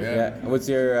too. Yeah. What's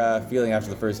your feeling after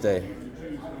the first day?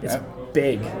 it's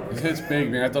big. It's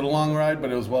big, man. I thought a long ride,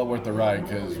 but it was well worth the ride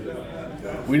because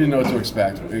we didn't know what to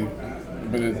expect.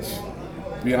 But it's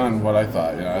beyond what I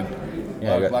thought.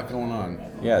 A lot going on.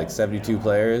 Yeah, like 72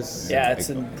 players. Yeah,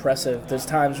 it's impressive. There's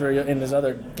times where there's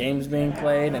other games being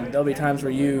played, and there'll be times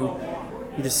where you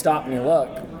just stop and you look,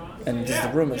 and just the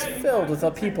room is filled with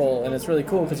people, and it's really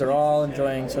cool because they're all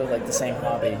enjoying sort of the same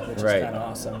hobby, which Right. is kind of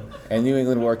awesome. And New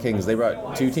England War Kings, they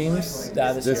brought 2 teams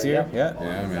this year, Yeah.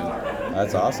 Yeah, man.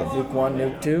 That's awesome. Nuke 1,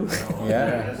 Nuke 2.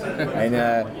 Yeah. And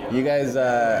you guys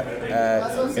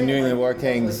in New England War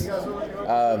Kings,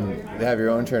 they have your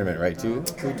own tournament, right, too?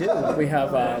 We do. We have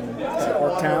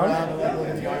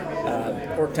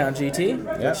Orktown GT,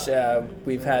 which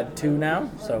we've had 2 now,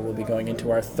 so we'll be going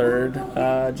into our 3rd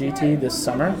GT this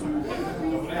summer.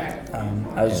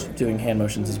 I was doing hand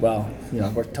motions as well.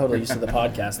 We're totally used to the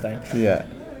podcast thing. Yeah.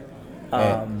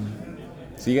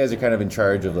 So you guys are kind of in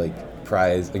charge of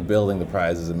building the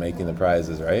prizes and making the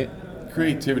prizes, right?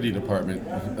 Creativity department.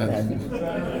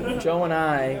 And Joe and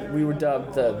I, we were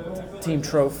dubbed the team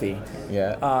trophy.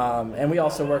 Yeah. And we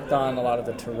also worked on a lot of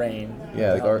the terrain.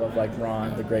 Yeah, of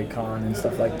Ron, the Great Khan, and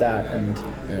stuff like that.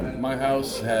 And My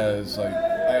house has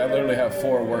I literally have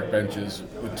 4 workbenches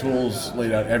with tools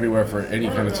laid out everywhere for any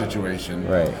kind of situation.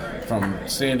 Right. From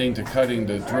sanding to cutting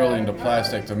to drilling to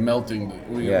plastic to melting.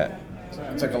 Yeah.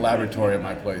 It's like a laboratory at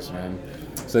my place, man.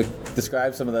 So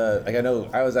describe some of the, I know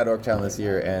I was at Orktown this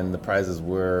year and the prizes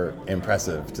were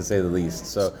impressive, to say the least.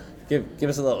 So give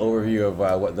us a little overview of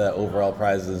what the overall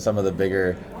prizes and some of the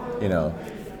bigger,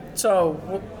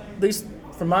 So, at least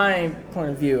from my point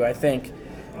of view, I think,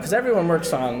 because everyone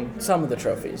works on some of the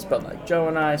trophies, but Joe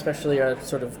and I especially are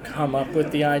sort of come up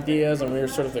with the ideas, and we're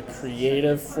sort of the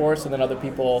creative force, and then other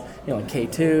people, like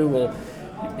K2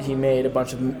 he made a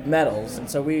bunch of medals, and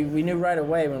so we knew right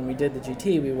away when we did the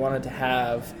GT we wanted to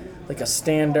have a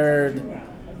standard,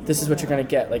 this is what you're going to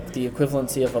get, the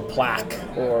equivalency of a plaque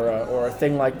or a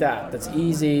thing like that that's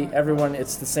easy,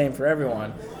 it's the same for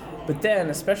everyone. But then,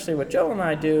 especially what Joe and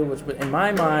I do, which in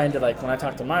my mind, when I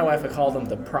talk to my wife, I call them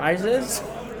the prizes.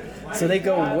 So they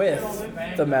go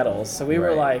with the medals. So we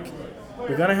were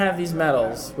we're going to have these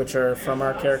medals, which are from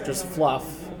our character's fluff.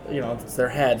 It's their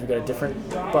heads. We've got a different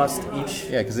bust each.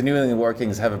 Yeah, because the New England War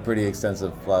Kings have a pretty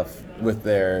extensive fluff with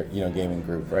their, gaming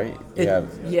group, right? You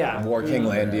have War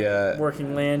Kinglandia. War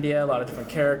Kinglandia, a lot of different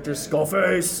characters.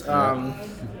 Skullface,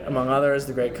 among others,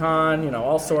 the Great Khan,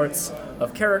 all sorts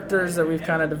of characters that we've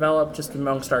kind of developed just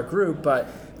amongst our group, but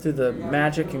through the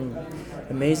magic and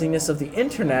amazingness of the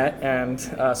internet and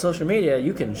social media,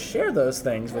 you can share those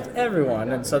things with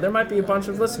everyone. And so there might be a bunch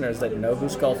of listeners that know who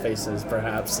Skullface is,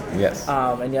 perhaps. Yes.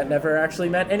 And yet never actually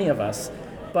met any of us.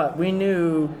 But we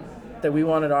knew that we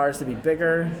wanted ours to be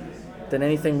bigger than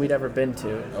anything we'd ever been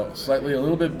to. Slightly a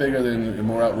little bit bigger than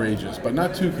more outrageous, but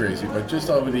not too crazy, but just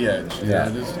over the edge. Yeah.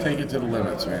 Just take it to the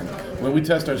limits, man. When we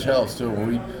test our shells, too, when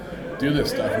we do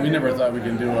this stuff, we never thought we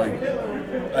can do,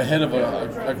 a head of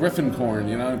a griffin corn,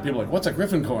 and people are like, what's a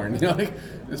griffin corn?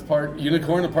 It's part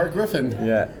unicorn and part griffin.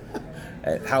 Yeah.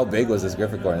 How big was this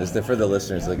griffin corn? Is for the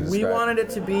listeners like We wanted it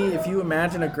to be, if you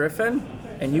imagine a griffin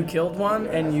and you killed one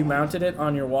and you mounted it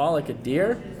on your wall like a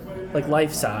deer, like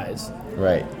life size.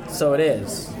 Right. So it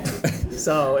is.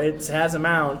 So it has a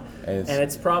mount, and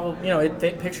it's probably,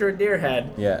 picture a deer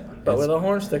head, but with a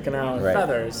horn sticking out and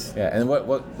feathers. Yeah, and what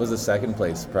was the second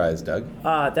place prize, Doug?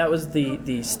 That was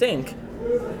the stink.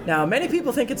 Now, many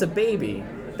people think it's a baby.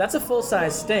 That's a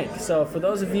full-size stink. So for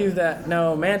those of you that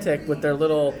know Mantic with their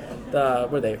little,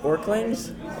 were they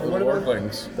orclings?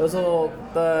 Orclings. Those little,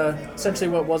 essentially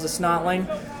what was a snotling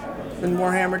in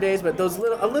Warhammer days, but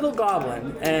a little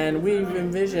goblin. And we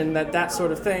envisioned that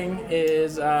sort of thing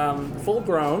is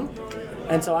full-grown.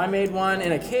 And so I made one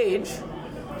in a cage.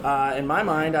 In my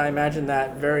mind, I imagined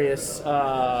that various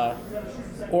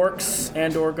orcs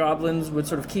and or goblins would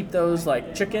sort of keep those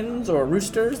like chickens or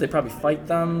roosters. They probably fight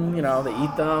them, they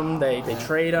eat them, they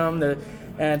trade them.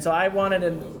 And so I wanted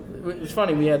it was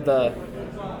funny, we had the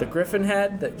griffin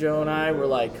head that Joe and I were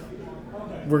like,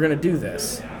 we're going to do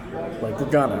this. Like, we're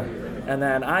gonna. And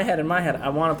then I had in my head, I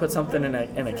want to put something in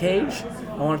a cage.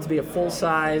 I want it to be a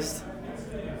full-sized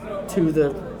to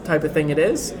the type of thing it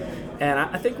is. And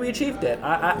I think we achieved it.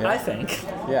 I think.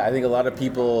 Yeah, I think a lot of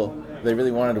people, they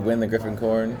really wanted to win the Griffin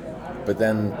Corn, but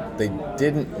then they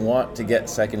didn't want to get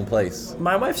second place.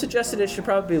 My wife suggested it should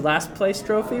probably be last place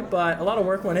trophy, but a lot of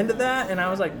work went into that, and I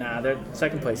was like, nah,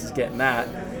 second place is getting that.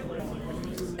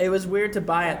 It was weird to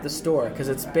buy at the store, because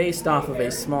it's based off of a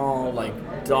small,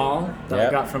 doll that I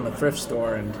got from a thrift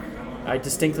store, and I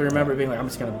distinctly remember being like, I'm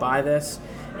just going to buy this,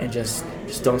 and just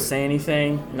don't say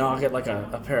anything. I'll get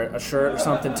a shirt or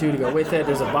something too to go with it.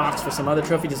 There's a box for some other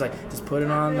trophy. Just put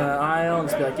it on the aisle and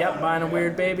just be like, yep, buying a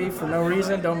weird baby for no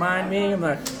reason. Don't mind me. I'm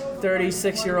a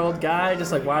 36-year-old guy.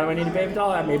 Just like, why do I need a baby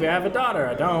doll? Maybe I have a daughter.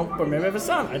 I don't. Or maybe I have a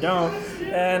son. I don't.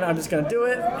 And I'm just gonna do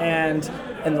it. And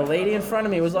the lady in front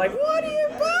of me was like, what are you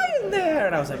buying there?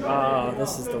 And I was like, oh,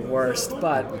 this is the worst.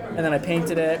 And then I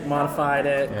painted it, modified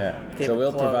it. Yeah. So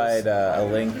we'll provide a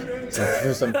link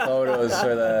for some photos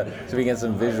so we can get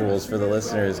some visuals for the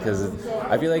listeners, because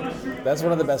I feel like that's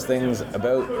one of the best things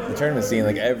about the tournament scene.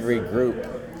 Like, every group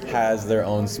has their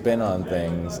own spin on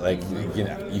things. Like,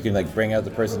 you can bring out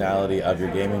the personality of your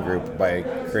gaming group by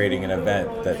creating an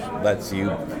event that lets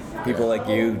people like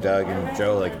you, Doug and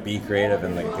Joe, be creative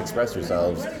and express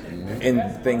yourselves in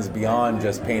things beyond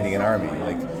just painting an army,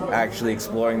 actually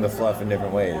exploring the fluff in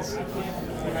different ways.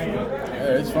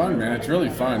 Yeah, it's fun, man. It's really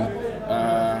fun.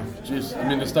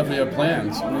 The stuff we have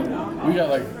plans. We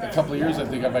got a couple of years, I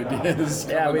think, of ideas.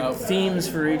 Yeah, we have themes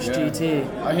for each GT.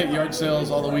 I hit yard sales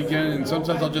all the weekend, and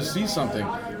sometimes I'll just see something,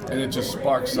 and it just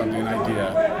sparks something, an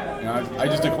idea. I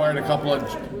just acquired a couple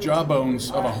of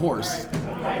jawbones of a horse.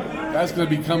 That's going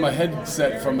to become a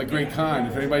headset from the Great Khan.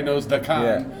 If anybody knows the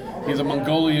Khan, he's a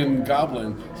Mongolian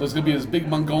goblin. So it's going to be this big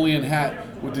Mongolian hat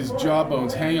with his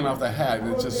jawbones hanging off the hat,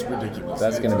 and it's just ridiculous.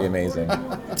 That's going to be amazing.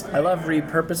 I love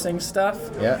repurposing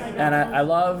stuff. Yeah. And I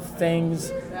love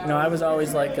things, I was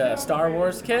always a Star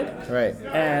Wars kid. Right.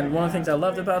 And one of the things I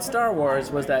loved about Star Wars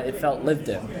was that it felt lived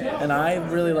in. And I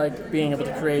really like being able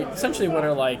to create essentially what are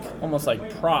almost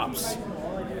props.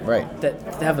 Right. That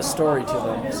have a story to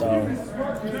them. So,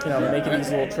 making these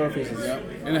little trophies.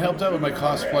 And it helped out with my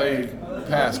cosplay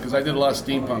past, because I did a lot of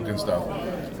steampunk and stuff.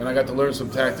 And I got to learn some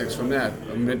tactics from that.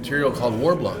 A material called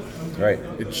Warbler. Right.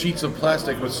 It's sheets of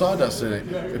plastic with sawdust in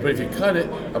it. But if you cut it,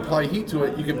 apply heat to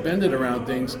it, you can bend it around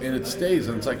things, and it stays,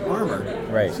 and it's like armor.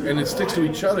 Right. And it sticks to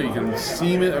each other. You can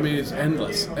seam it. It's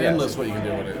endless. Endless what you can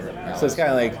do with it. So it's kind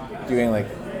of like doing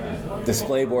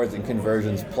display boards and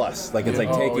conversions plus. Like it's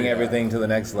like taking everything to the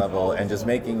next level and just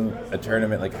making a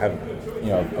tournament like have,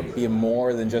 be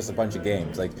more than just a bunch of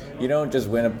games. Like you don't just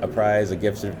win a prize, a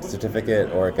gift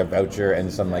certificate, or like a voucher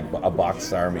and some like a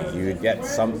boxed army. You get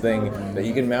something that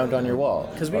you can mount on your wall.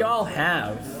 Because we all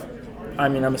have. I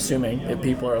mean, I'm assuming if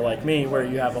people are like me, where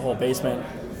you have a whole basement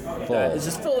that is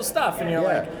just full of stuff, and you're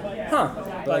like,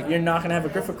 but you're not gonna have a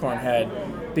Grifficorn head.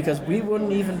 Because we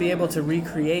wouldn't even be able to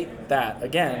recreate that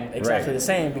again exactly the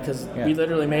same, because we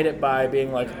literally made it by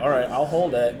being like, all right, I'll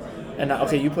hold it, and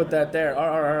okay, you put that there,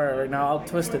 all right, now I'll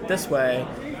twist it this way,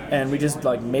 and we just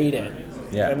like made it.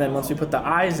 Yeah. And then once we put the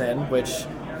eyes in, which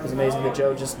was amazing that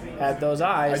Joe just had those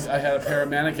eyes. I had a pair of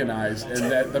mannequin eyes,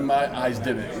 and my eyes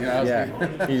did it.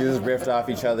 You just riffed off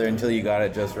each other until you got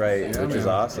it just right, which is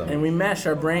awesome. And we mesh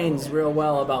our brains real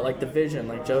well about like the vision,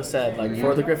 like Joe said, like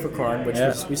for the Grifficorn, which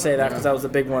was, we say that because that was the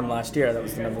big one last year. That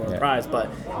was the #1 prize.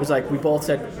 But it was like we both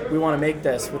said we want to make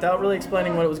this without really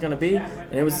explaining what it was going to be,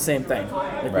 and it was the same thing.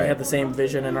 Like we had the same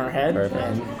vision in our head.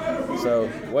 So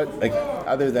what, like,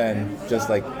 other than just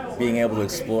like being able to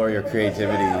explore your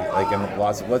creativity, like in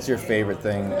what's your favorite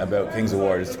thing about Kings of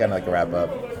War? Just to kind of like wrap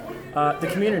up. The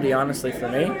community, honestly, for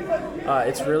me,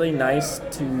 it's really nice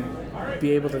to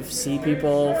be able to see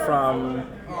people from,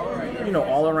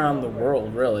 all around the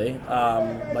world, really.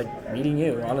 Like meeting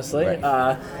you, honestly.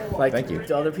 Like thank you.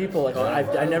 To other people. Like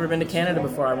I've never been to Canada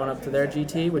before. I went up to their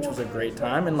GT, which was a great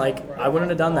time, and like I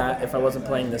wouldn't have done that if I wasn't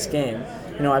playing this game.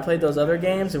 I played those other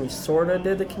games, and we sort of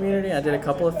did the community. I did a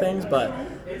couple of things, but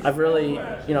I've really,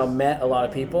 met a lot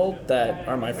of people that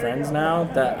are my friends now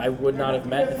that I would not have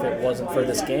met if it wasn't for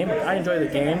this game. I enjoy the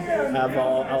game.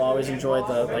 I'll always enjoy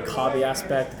the like hobby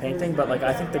aspect, painting, but like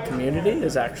I think the community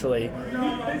is actually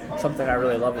something I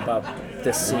really love about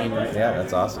this scene. Yeah,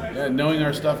 that's awesome. Yeah, knowing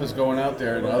our stuff is going out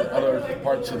there in other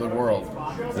parts of the world.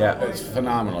 Yeah, it's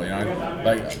phenomenal.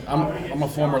 Like I'm a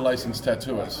former licensed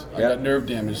tattooist. I got nerve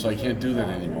damage, so I can't do that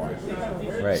anymore.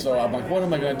 Right. So I'm like, what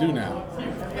am I going to do now?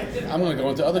 I'm going to go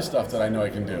into other stuff that I know I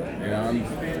can do.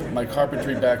 My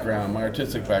carpentry background, my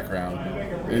artistic background,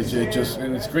 and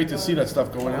it's great to see that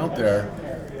stuff going out there,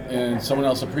 and someone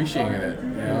else appreciating it,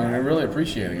 and really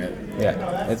appreciating it.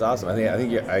 Yeah, it's awesome.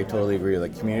 I totally agree.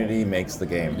 Like, community makes the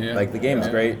game. Yeah. Like, the game's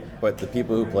great, but the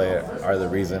people who play it are the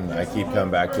reason I keep coming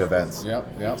back to events. Yep.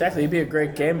 Exactly. It'd be a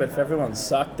great game, but if everyone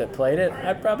sucked that played it,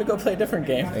 I'd probably go play a different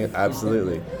game.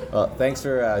 Absolutely. Well, thanks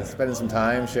for spending some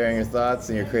time sharing your thoughts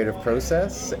and your creative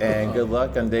process, and good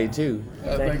luck on day 2.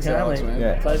 Thanks, Alex, man.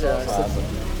 Yeah. Pleasure. Awesome.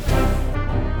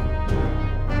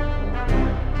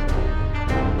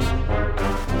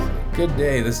 Good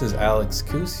day, this is Alex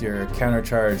Coos, your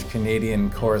Countercharge Canadian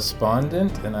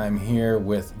correspondent, and I'm here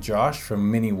with Josh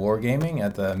from Mini Wargaming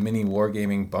at the Mini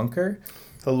Wargaming Bunker.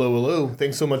 Hello.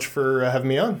 Thanks so much for having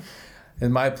me on.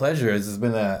 It's my pleasure. This has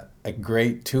been a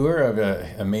great tour of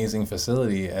an amazing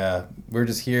facility. We're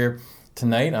just here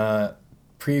tonight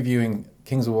previewing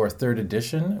Kings of War 3rd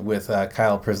Edition with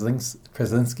Kyle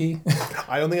Przlinski.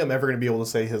 I don't think I'm ever going to be able to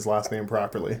say his last name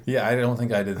properly. Yeah, I don't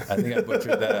think I did. I think I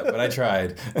butchered that, but I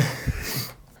tried.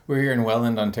 We're here in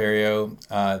Welland, Ontario.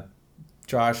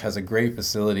 Josh has a great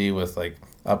facility with like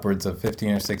upwards of 15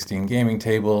 or 16 gaming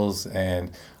tables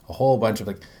and a whole bunch of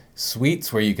like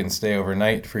suites where you can stay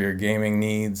overnight for your gaming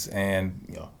needs.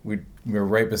 And we're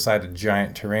right beside a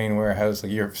giant terrain warehouse.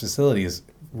 Like, your facility is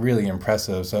really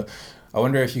impressive. So I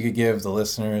wonder if you could give the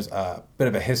listeners a bit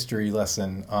of a history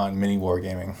lesson on Mini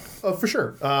Wargaming. For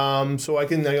sure. So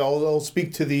I'll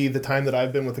speak to the time that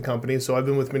I've been with the company. So I've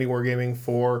been with Mini Wargaming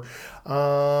for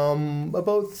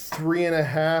about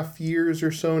 3.5 years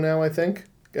or so now, I think.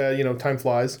 Time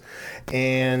flies.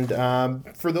 And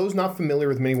for those not familiar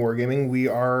with Mini Wargaming, we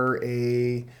are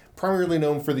primarily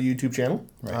known for the YouTube channel.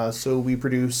 Right. So we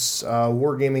produce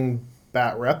Wargaming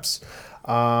bat reps.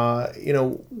 We're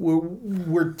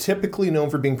typically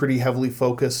known for being pretty heavily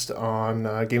focused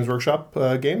on Games Workshop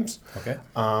games. Okay.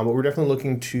 But we're definitely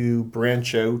looking to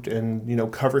branch out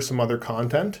and, cover some other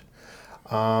content.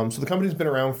 So the company's been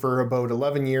around for about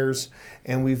 11 years,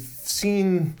 and we've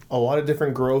seen a lot of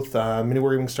different growth. Mini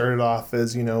Wargaming started off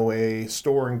as, a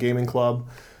store and gaming club,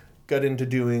 got into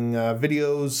doing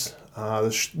videos.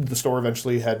 The store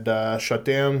eventually had shut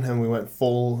down, and we went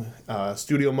full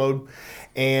studio mode.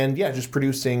 And just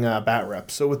producing bat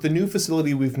reps. So with the new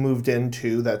facility we've moved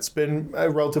into, that's been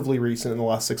relatively recent in the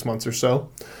last 6 months or so.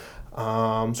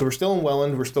 So we're still in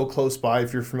Welland. We're still close by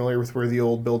if you're familiar with where the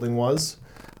old building was.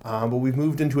 But we've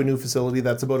moved into a new facility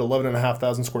that's about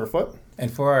 11,500 square foot.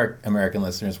 And for our American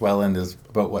listeners, Welland is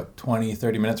about, 20,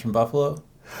 30 minutes from Buffalo?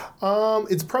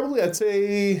 It's probably, I'd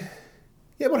say,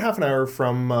 Yeah, about half an hour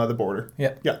from the border.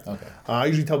 Yeah. Yeah. Okay. I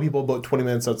usually tell people about 20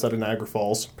 minutes outside of Niagara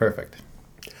Falls. Perfect.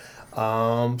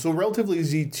 So relatively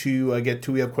easy to get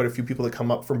to. We have quite a few people that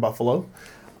come up from Buffalo.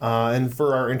 And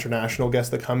for our international guests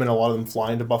that come in, a lot of them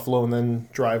fly into Buffalo and then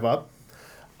drive up.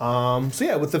 So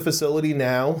yeah, with the facility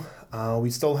now, we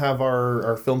still have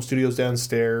our film studios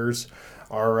downstairs,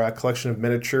 our collection of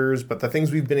miniatures, but the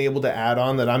things we've been able to add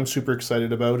on that I'm super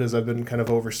excited about as I've been kind of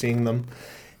overseeing them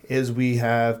is we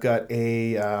have got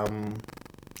an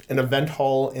event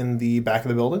hall in the back of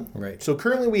the building. Right. So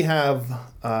currently we have,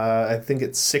 I think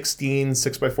it's 16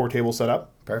 6x4 tables set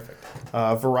up. Perfect.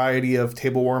 A variety of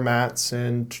table war mats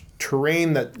and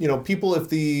terrain that, people, if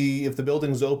the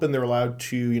building's open, they're allowed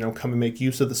to, come and make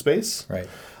use of the space. Right.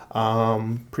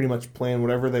 Pretty much plan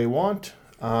whatever they want.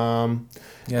 Yeah.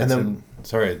 And then,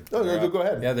 sorry. no, go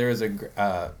ahead. Yeah, there is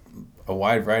a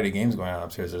wide variety of games going on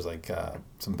upstairs. There's like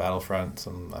some Battlefront,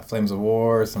 some Flames of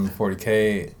War, some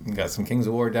 40K. You got some Kings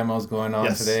of War demos going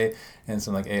on today, and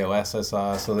some like AOS I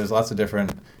saw. So there's lots of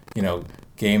different,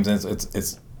 games, and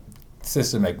it's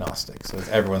system agnostic, so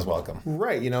everyone's welcome.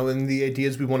 Right, and the idea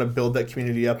is we want to build that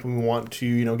community up, and we want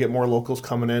to, get more locals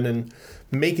coming in and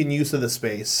making use of the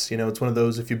space. It's one of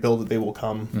those, if you build it, they will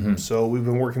come. Mm-hmm. So we've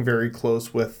been working very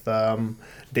close with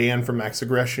Dan from Max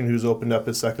Aggression, who's opened up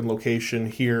his second location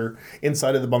here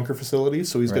inside of the bunker facility.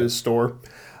 So he's got his store.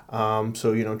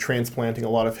 So, transplanting a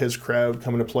lot of his crowd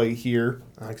coming to play here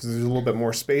because there's a little bit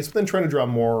more space, but then trying to draw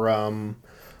more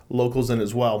locals in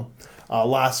as well.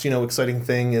 Last, exciting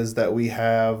thing is that we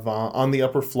have on the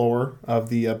upper floor of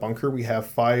the bunker, we have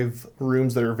 5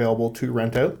 rooms that are available to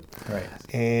rent out. Right.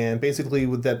 And basically,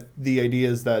 with that, the idea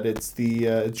is that it's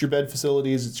your bed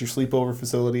facilities, it's your sleepover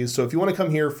facilities. So if you want to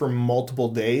come here for multiple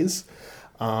days,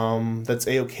 that's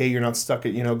a-okay. You're not stuck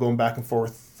at going back and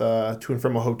forth to and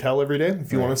from a hotel every day.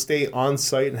 If you want to stay on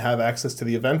site and have access to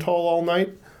the event hall all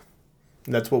night,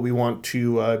 that's what we want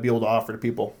to be able to offer to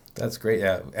people. That's great,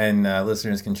 yeah. And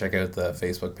listeners can check out the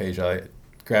Facebook page. I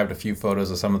grabbed a few photos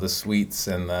of some of the suites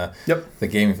and the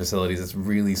gaming facilities. It's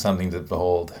really something to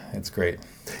behold. It's great.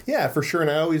 Yeah, for sure. And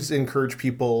I always encourage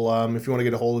people, if you want to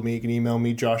get a hold of me, you can email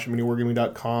me,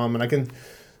 josh@miniwargaming.com, and I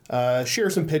can share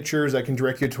some pictures. I can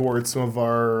direct you towards some of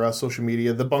our social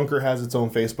media. The Bunker has its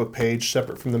own Facebook page,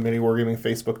 separate from the Mini Wargaming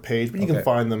Facebook page, but you can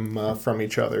find them from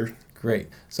each other. Great.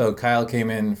 So Kyle came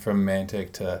in from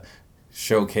Mantic to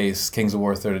showcase Kings of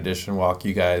War 3rd Edition, walk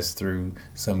you guys through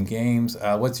some games.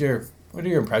 What are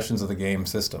your impressions of the game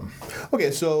system?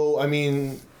 Okay, so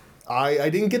I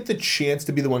didn't get the chance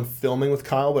to be the one filming with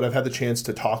Kyle, but I've had the chance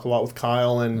to talk a lot with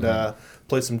Kyle and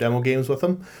play some demo games with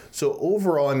him. So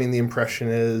overall, the impression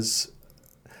is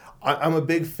I'm a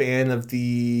big fan of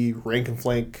the rank and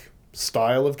flank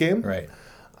style of game. Right.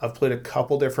 I've played a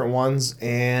couple different ones,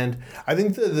 and I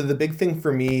think the big thing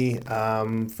for me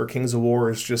for Kings of War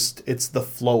is just it's the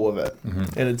flow of it,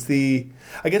 and it's the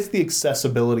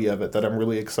accessibility of it that I'm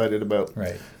really excited about.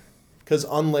 Right. Because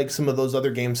unlike some of those other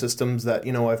game systems that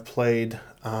I've played,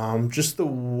 just the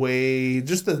way,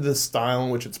 the style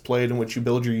in which it's played, in which you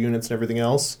build your units and everything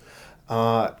else,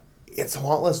 it's a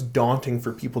lot less daunting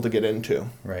for people to get into.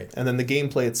 Right. And then the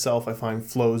gameplay itself, I find,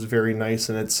 flows very nice,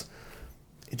 and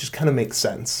it just kind of makes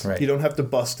sense. Right. You don't have to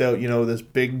bust out, this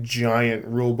big giant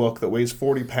rule book that weighs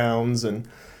 40 pounds and,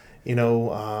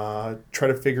 try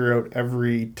to figure out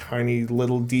every tiny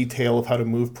little detail of how to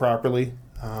move properly.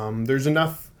 There's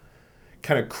enough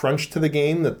kind of crunch to the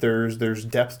game that there's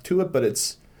depth to it, but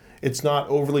it's not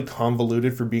overly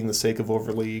convoluted for being the sake of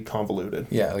overly convoluted.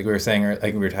 Yeah, like we were saying,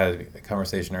 like we were having a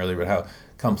conversation earlier about how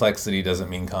complexity doesn't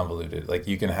mean convoluted. Like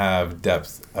you can have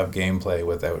depth of gameplay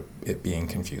without it being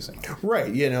confusing.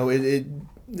 Right.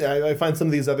 I find some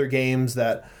of these other games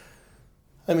that,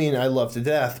 I love to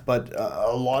death, but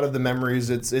a lot of the memories,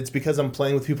 it's because I'm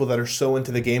playing with people that are so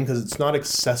into the game because it's not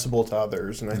accessible to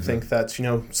others. And I think that's,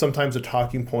 sometimes a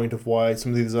talking point of why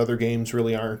some of these other games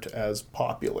really aren't as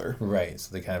popular. Right.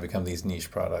 So they kind of become these niche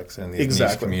products and these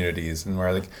niche communities. And where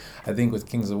I think with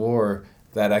Kings of War,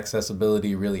 that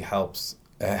accessibility really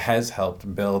has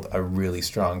helped build a really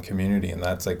strong community. And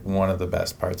that's one of the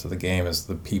best parts of the game is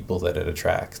the people that it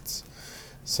attracts.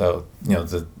 So,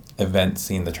 the event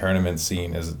scene, the tournament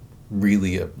scene is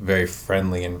really a very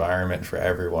friendly environment for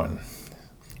everyone.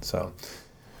 So,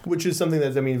 which is something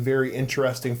that's very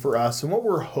interesting for us, and what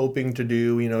we're hoping to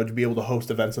do, to be able to host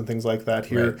events and things like that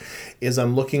here, is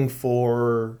I'm looking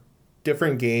for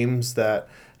different games that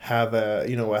have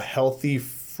a healthy,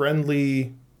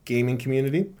 friendly gaming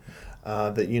community.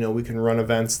 That we can run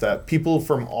events that people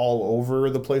from all over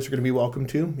the place are going to be welcome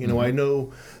to. I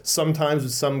know sometimes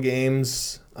with some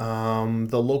games,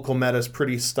 the local meta is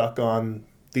pretty stuck on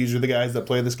these are the guys that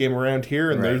play this game around here,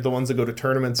 and they're Right. the ones that go to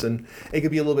tournaments, and it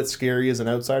could be a little bit scary as an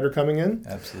outsider coming in.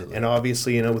 Absolutely. And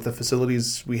obviously, you know, with the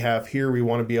facilities we have here, we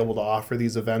want to be able to offer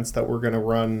these events that we're going to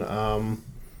run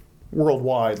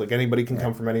worldwide. Like anybody can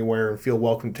come from anywhere and feel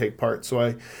welcome to take part.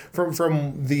 So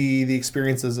from the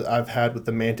experiences I've had with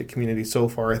the Mantic community so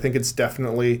far, I think it's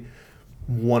definitely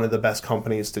one of the best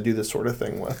companies to do this sort of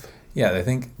thing with. Yeah, I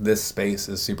think this space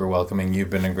is super welcoming. You've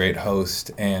been a great host,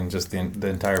 and just the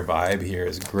entire vibe here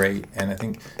is great. And I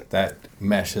think that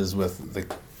meshes with the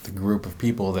group of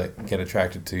people that get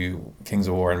attracted to Kings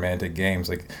of War and Mantic games.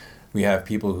 Like, we have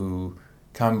people who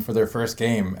come for their first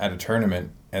game at a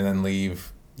tournament and then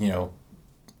leave, you know,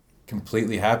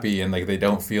 completely happy, and like they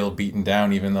don't feel beaten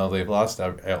down even though they've lost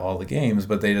all the games.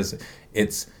 But they just,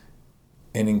 it's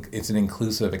an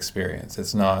inclusive experience.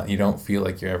 It's not, you don't feel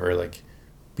like you're ever like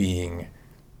being,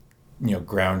 you know,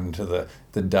 ground into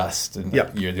the dust, and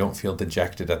Yep. you don't feel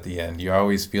dejected at the end. You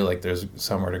always feel like there's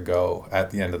somewhere to go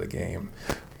at the end of the game.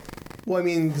 Well, I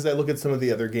mean, because I look at some of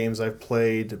the other games I've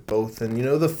played, both in, you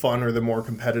know, the fun or the more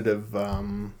competitive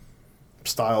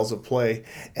styles of play.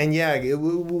 And yeah,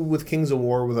 with Kings of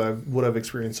War, what I've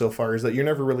experienced so far is that you're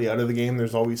never really out of the game.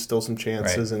 There's always still some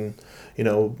chances and, you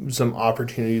know, some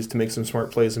opportunities to make some smart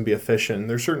plays and be efficient.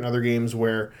 There's certain other games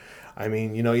where, I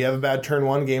mean, you know, you have a bad turn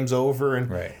one, game's over,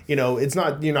 and, you know, it's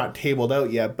not, you're not tabled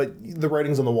out yet, but the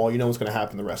writing's on the wall. You know what's going to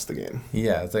happen the rest of the game.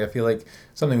 Yeah, it's like, I feel like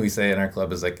something we say in our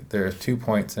club is like, there are 2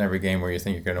 points in every game where you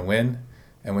think you're going to win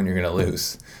and when you're going to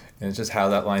lose. And it's just how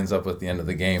that lines up with the end of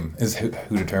the game is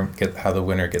how the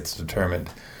winner gets determined.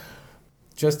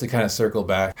 Just to kind of circle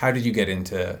back, how did you get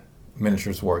into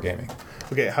miniatures wargaming?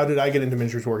 Okay, how did I get into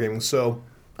miniatures wargaming? So,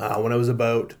 when I was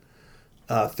about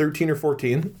 13 or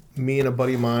 14, me and a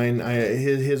buddy of mine,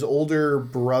 his older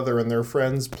brother and their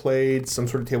friends played some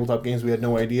sort of tabletop games. We had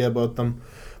no idea about them,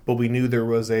 but we knew there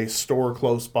was a store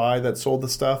close by that sold the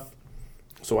stuff.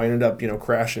 So I ended up, you know,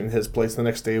 crashing at his place. The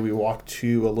next day we walked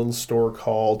to a little store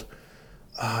called,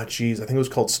 I think it was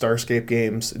called Starscape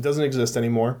Games. It doesn't exist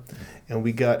anymore. And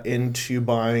we got into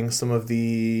buying some of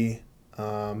the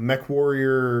Mech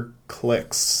Warrior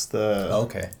Clicks.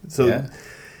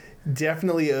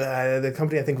 Definitely, the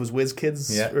company I think was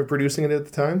WizKids were producing it at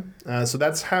the time. So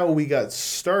that's how we got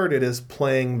started, is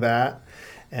playing that.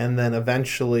 And then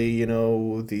eventually, you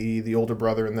know, the older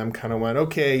brother and them kind of went,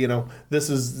 okay, you know, let's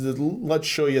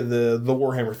show you the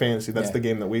Warhammer Fantasy. That's the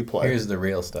game that we play. Here's the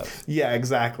real stuff. Yeah,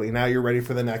 exactly. Now you're ready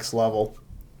for the next level.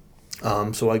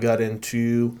 So I got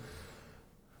into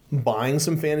buying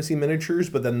some fantasy miniatures,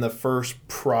 but then the first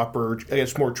proper, I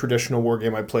guess, more traditional war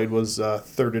game I played was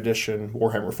 3rd edition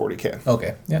Warhammer 40K.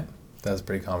 Okay, yeah. That's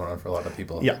pretty common one for a lot of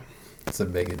people. Yeah. It's a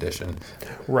big addition.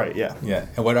 Right, yeah. Yeah.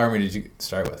 And what army did you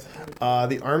start with?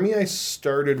 The army I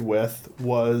started with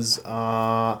was,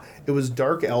 it was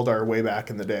Dark Eldar way back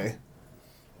in the day.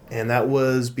 And that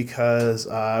was because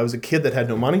I was a kid that had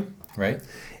no money. Right.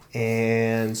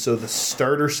 And so the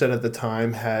starter set at the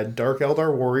time had Dark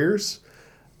Eldar Warriors,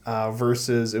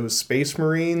 versus, it was Space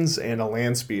Marines and a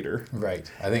Land Speeder.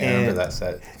 Right. I think I remember that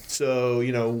set. So,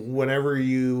 you know, whenever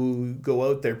you go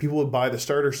out there, people would buy the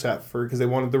starter set because they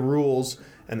wanted the rules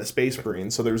and the Space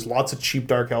Marines. So there's lots of cheap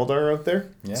Dark Eldar out there.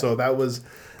 Yeah. So that was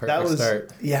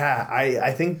start. Yeah,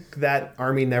 I think that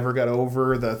army never got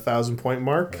over the 1,000-point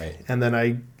mark. Right. And then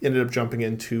I ended up jumping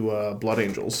into Blood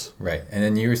Angels. Right. And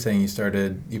then you were saying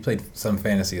you played some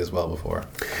fantasy as well before.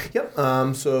 Yep.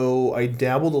 So I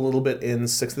dabbled a little bit in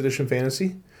 6th edition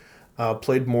fantasy.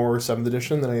 Played more 7th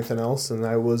edition than anything else, and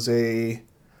I was a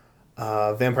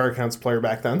Vampire Counts player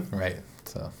back then. Right.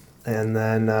 So. And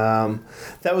then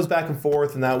that was back and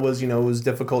forth, and that was, you know, it was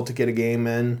difficult to get a game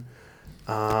in.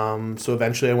 So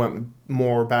eventually I went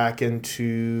more back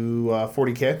into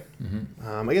 40K.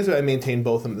 Mm-hmm. I guess I maintained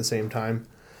both of them at the same time.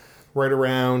 Right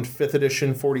around 5th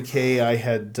edition 40K, I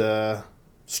had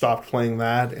stopped playing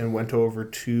that and went over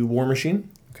to War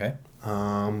Machine. Okay.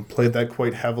 Played that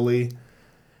quite heavily.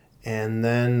 And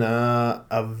then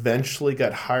eventually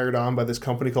got hired on by this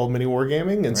company called Mini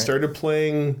Wargaming and started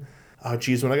playing.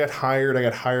 When I got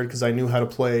hired because I knew how to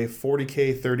play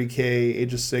 40K, 30K,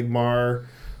 Age of Sigmar,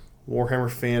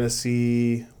 Warhammer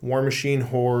Fantasy, War Machine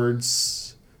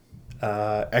Hordes,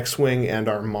 X-Wing, and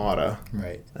Armada.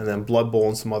 Right. And then Blood Bowl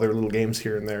and some other little games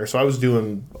here and there. So I was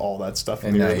doing all that stuff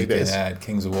in the early days. And now you can add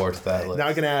Kings of War to that list. Now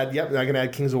I can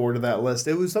add Kings of War to that list.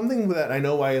 It was something that I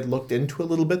know I had looked into a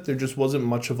little bit. There just wasn't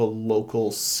much of a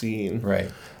local scene. Right.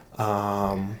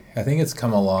 I think it's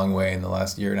come a long way in the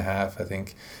last year and a half. I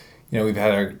think, you know, we've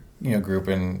had group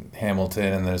in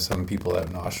Hamilton, and there's some people out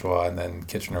in Oshawa, and then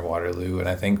Kitchener-Waterloo, and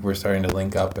I think we're starting to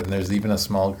link up, and there's even a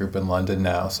small group in London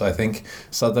now. So I think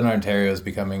Southern Ontario is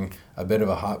becoming a bit of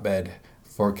a hotbed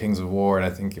for Kings of War, and I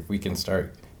think if we can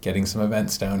start getting some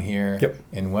events down here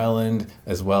in Welland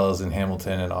as well as in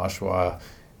Hamilton and Oshawa,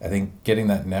 I think getting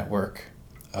that network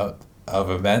of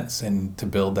events and to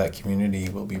build that community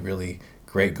will be really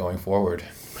great going forward.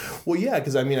 Well, yeah,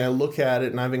 because I look at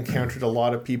it and I've encountered a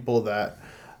lot of people that,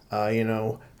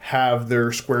 have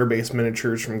their square-based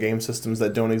miniatures from game systems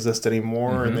that don't exist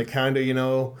anymore, and they kind of,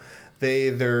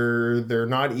 they're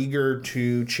not eager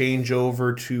to change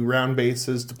over to round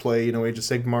bases to play, Age of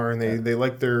Sigmar, and they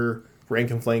like their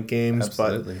rank and flank games,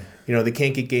 Absolutely. but they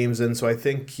can't get games in. So I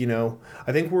think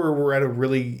we're at a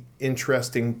really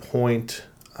interesting point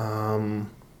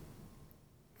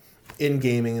in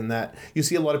gaming, in that you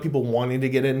see a lot of people wanting to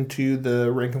get into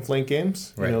the rank and flank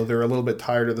games. Right. They're a little bit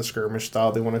tired of the skirmish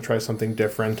style. They want to try something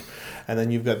different. And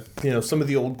then you've got, some of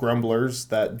the old grumblers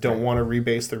that don't want to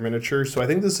rebase their miniatures. So I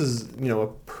think this is, a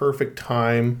perfect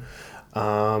time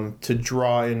to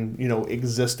draw in,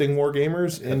 existing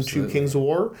wargamers into Absolutely. Kings of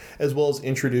War, as well as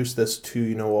introduce this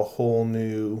to, a whole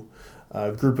new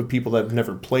group of people that have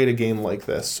never played a game like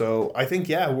this. So I think,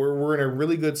 we're in a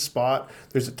really good spot.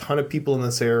 There's a ton of people in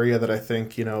this area that I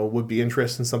think, would be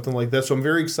interested in something like this. So I'm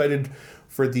very excited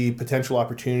for the potential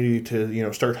opportunity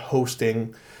to, start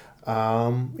hosting,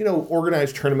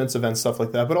 organized tournaments, events, stuff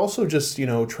like that, but also just,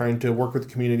 trying to work with the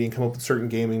community and come up with certain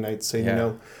gaming nights,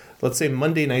 saying, let's say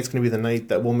Monday night's going to be the night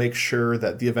that we'll make sure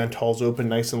that the event hall's open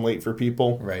nice and late for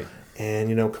people. Right.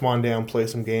 And, come on down, play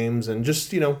some games, and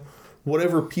just,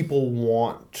 whatever people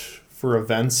want for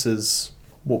events is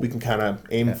what we can kind of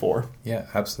aim for. Yeah,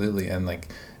 absolutely. And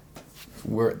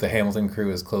the Hamilton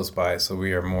crew is close by, so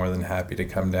we are more than happy to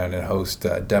come down and host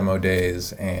demo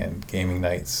days and gaming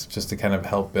nights just to kind of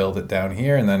help build it down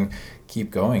here and then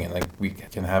keep going. And we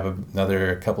can have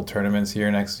another couple tournaments here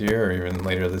next year or even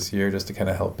later this year just to kind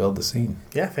of help build the scene.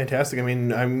 Yeah, fantastic.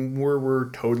 We're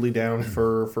totally down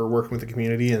for working with the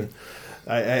community, and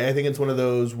I think it's one of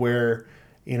those where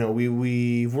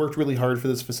we've worked really hard for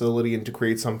this facility and to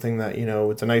create something that,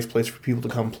 it's a nice place for people to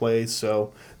come play.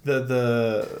 So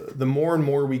the more and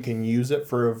more we can use it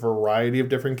for a variety of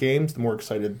different games, the more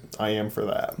excited I am for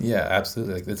that. Yeah,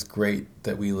 absolutely. It's great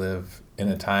that we live in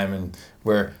a time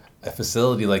where a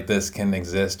facility like this can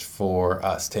exist for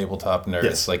us tabletop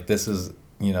nerds. Yes. This is,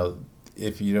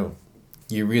 if you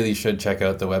really should check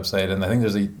out the website, and I think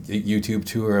there's a YouTube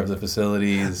tour of the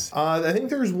facilities. I think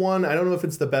there's one. I don't know if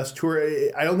it's the best tour.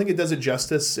 I don't think it does it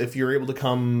justice if you're able to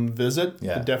come visit.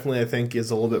 Yeah. It definitely, I think,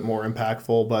 is a little bit more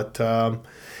impactful. But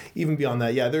even beyond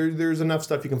that, there's enough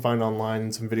stuff you can find online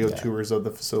and some video tours of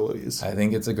the facilities. I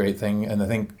think it's a great thing, and I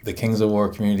think the Kings of War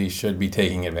community should be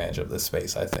taking advantage of this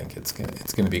space. I think it's going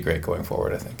to be great going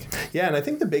forward, I think. Yeah, and I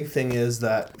think the big thing is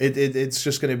that it's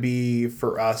just going to be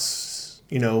for us,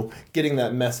 getting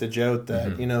that message out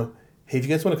that, hey, if you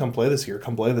guys want to come play this here,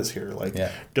 come play this here.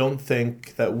 Don't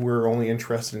think that we're only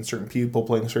interested in certain people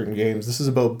playing certain games. This is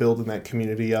about building that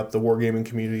community up, the wargaming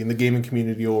community and the gaming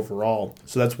community overall.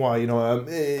 So that's why, I'm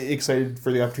excited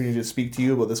for the opportunity to speak to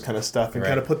you about this kind of stuff and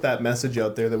kind of put that message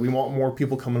out there that we want more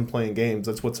people coming and playing games.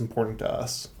 That's what's important to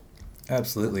us.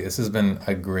 Absolutely. This has been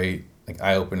a great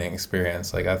eye-opening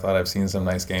experience. I thought I've seen some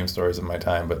nice game stores in my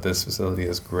time, but this facility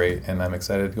is great, and I'm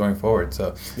excited going forward.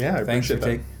 So yeah, thanks for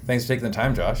taking the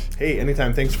time, Josh. Hey,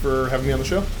 anytime. Thanks for having me on the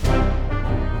show.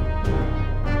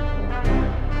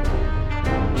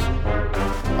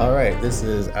 All right, this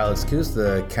is Alex Coos,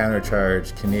 the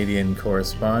Countercharge Canadian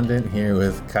correspondent, here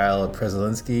with Kyle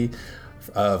Prezelinski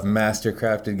of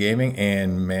Mastercrafted Gaming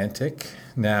and Mantic.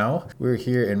 Now, we're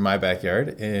here in my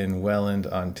backyard in Welland,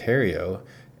 Ontario,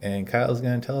 and Kyle's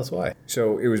going to tell us why.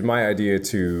 So it was my idea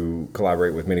to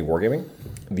collaborate with Mini Wargaming.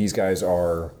 These guys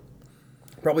are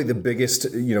probably the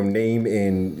biggest, name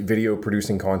in video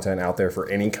producing content out there for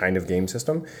any kind of game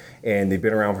system, and they've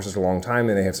been around for such a long time,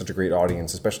 and they have such a great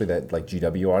audience, especially that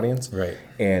GW audience. Right.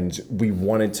 And we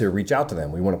wanted to reach out to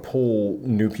them. We want to pull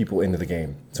new people into the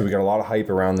game. So we got a lot of hype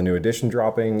around the new edition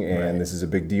dropping, and this is a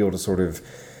big deal to sort of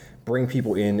bring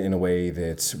people in a way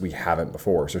that we haven't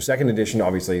before. So second edition,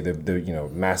 obviously, the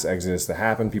mass exodus that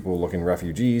happened, people were looking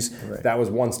refugees. Right. That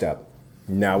was one step.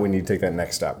 Now we need to take that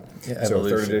next step. Yeah, so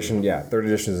third edition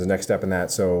is the next step in that.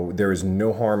 So there is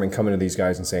no harm in coming to these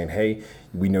guys and saying, hey,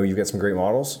 we know you've got some great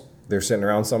models. They're sitting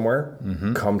around somewhere.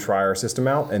 Mm-hmm. Come try our system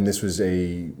out. And this was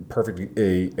a perfect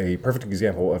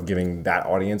example of giving that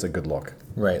audience a good look.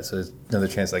 Right. So it's another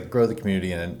chance to grow the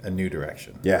community in a new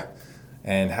direction. Yeah.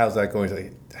 And how's that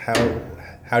going?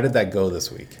 How did that go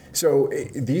this week? So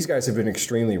these guys have been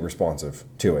extremely responsive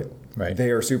to it. Right.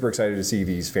 They are super excited to see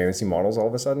these fantasy models all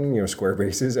of a sudden, square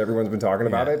bases. Everyone's been talking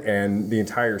about it. And the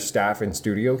entire staff and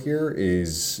studio here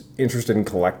is interested in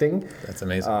collecting. That's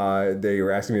amazing. They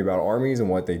were asking me about armies and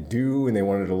what they do, and they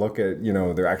wanted to look at,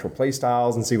 their actual play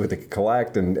styles and see what they could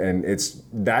collect. And it's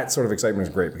that sort of excitement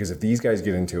is great, because if these guys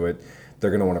get into it, they're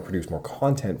going to want to produce more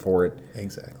content for it.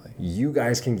 Exactly. You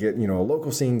guys can get, a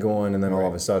local scene going, and then all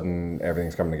of a sudden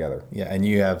everything's coming together. Yeah, and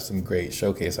you have some great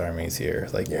showcase armies here,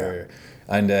 like your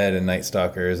Undead and Night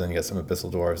Stalkers, and you got some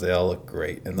Abyssal Dwarves. They all look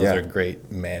great, and those are great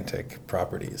Mantic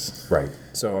properties. Right.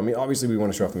 So, obviously we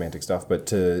want to show off the Mantic stuff, but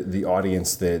to the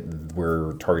audience that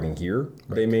we're targeting here,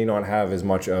 they may not have as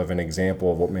much of an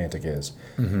example of what Mantic is.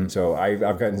 Mm-hmm. So I've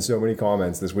gotten so many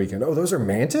comments this weekend, oh, those are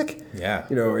Mantic? Yeah.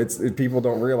 It's people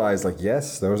don't realize,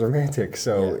 yes, those are Mantic.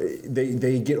 So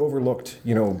they get overlooked,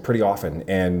 pretty often,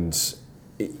 and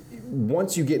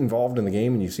once you get involved in the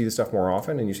game and you see the stuff more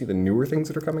often and you see the newer things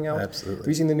that are coming out. Absolutely. Have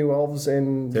you seen the new elves?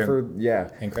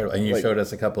 Incredible. And you showed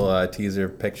us a couple teaser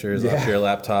pictures off your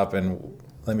laptop, and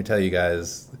let me tell you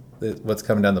guys, what's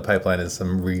coming down the pipeline is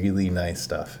some really nice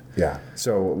stuff. Yeah.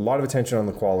 So a lot of attention on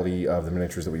the quality of the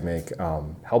miniatures that we make.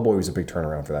 Hellboy was a big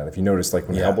turnaround for that. If you noticed, when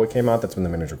Hellboy came out, that's when the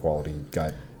miniature quality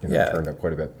got turned up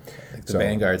quite a bit. The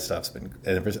Vanguard stuff's been,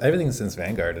 everything since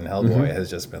Vanguard and Hellboy has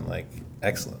just been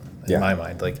excellent in my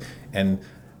mind. And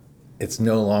it's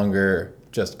no longer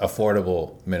just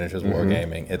affordable miniatures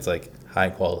wargaming. It's high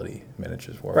quality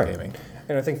miniatures wargaming.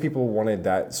 And I think people wanted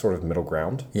that sort of middle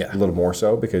ground a little more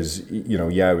so, because,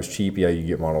 it was cheap. Yeah, you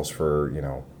get models for,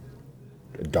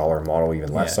 $1 a model,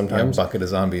 even less sometimes. A bucket of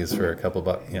zombies for a couple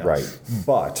bucks. Right.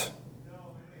 But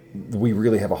we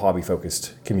really have a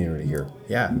hobby-focused community here.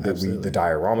 Yeah, absolutely. The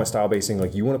diorama style basing,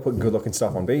 you want to put good-looking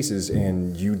stuff on bases,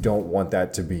 and you don't want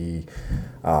that to be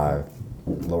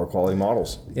lower quality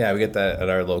models. Yeah, we get that at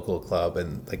our local club,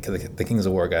 and the Kings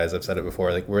of War guys, I've said it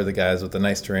before, we're the guys with the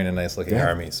nice terrain and nice looking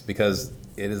armies, because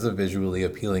it is a visually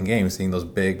appealing game, seeing those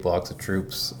big blocks of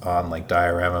troops on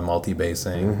diorama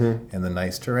multi-basing and the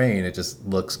nice terrain. It just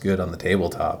looks good on the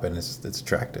tabletop, and it's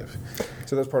attractive.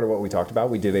 So that's part of what we talked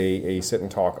about. We did a sit and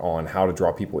talk on how to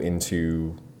draw people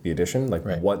into the edition,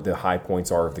 what the high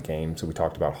points are of the game. So we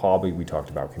talked about hobby, we talked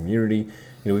about community.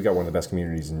 We've got one of the best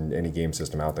communities in any game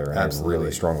system out there, and Absolutely. I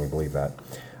really strongly believe that.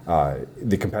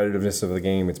 The competitiveness of the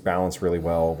game, it's balanced really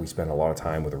well. We spend a lot of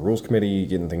time with the rules committee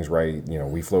getting things right.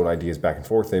 We float ideas back and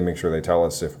forth. They make sure they tell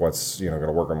us if what's going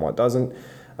to work and what doesn't.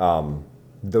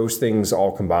 Those things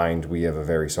all combined, we have a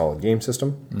very solid game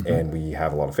system, and we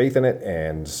have a lot of faith in it.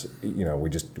 And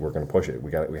we're going to push it.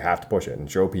 We have to push it and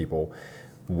show people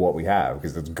what we have,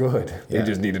 because it's good. They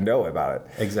just need to know about it.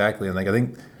 Exactly. And I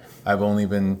think I've only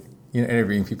been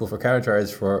interviewing people for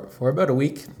Countercharge for about a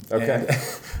week. Okay.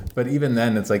 But even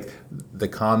then, it's the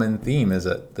common theme is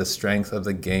that the strength of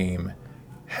the game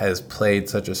has played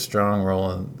such a strong role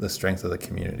in the strength of the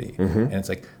community. And it's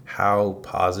how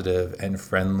positive and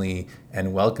friendly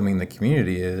and welcoming the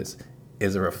community is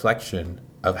a reflection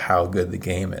of how good the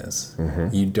game is.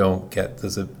 You don't get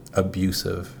this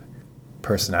abusive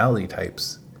personality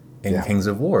types in Kings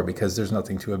of War, because there's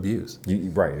nothing to abuse.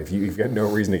 Right. If you've got no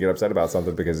reason to get upset about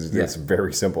something, because it's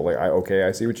very simple.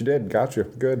 I see what you did. Gotcha.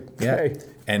 Good. Yeah. Okay.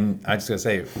 And I just gotta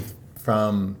say,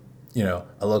 from a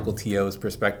local TO's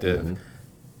perspective,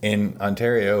 in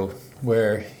Ontario,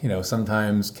 where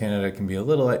sometimes Canada can be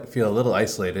feel a little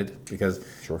isolated, because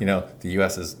the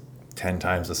U.S. is 10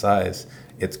 times the size.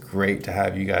 It's great to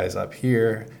have you guys up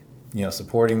here,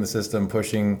 supporting the system,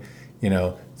 pushing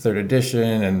third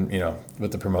edition, and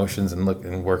with the promotions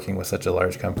and working with such a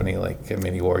large company like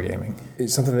Mini Wargaming.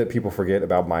 It's something that people forget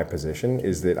about my position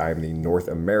is that I'm the North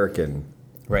American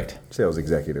sales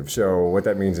executive. So what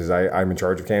that means is I'm in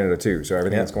charge of Canada too. So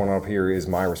everything that's going on up here is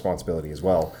my responsibility as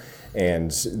well.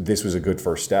 And this was a good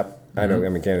first step. I know,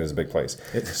 Canada's a big place.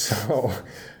 So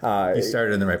you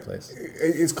started in the right place.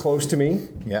 It's close to me.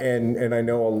 Yeah. And I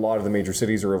know a lot of the major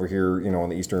cities are over here, on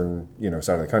the eastern,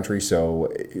 side of the country.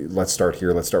 So let's start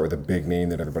here. Let's start with a big name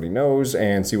that everybody knows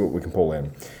and see what we can pull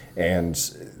in. And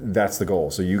that's the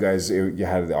goal. So you guys, you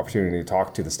had the opportunity to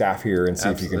talk to the staff here and see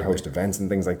if you can host events and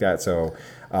things like that. So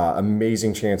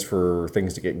amazing chance for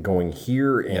things to get going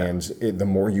here. And the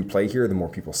more you play here, the more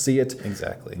people see it.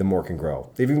 Exactly. The more it can grow.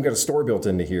 They've even got a store built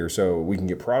into here, so we can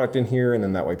get product in here, and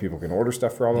then that way people can order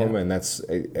stuff from them. And that's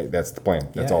the plan.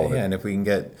 That's all of it. Yeah, and if we can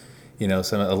get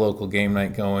a local game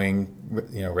night going,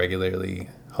 regularly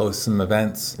host some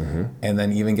events, and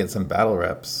then even get some battle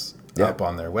reps up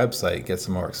on their website, get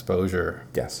some more exposure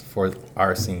for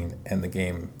our scene and the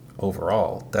game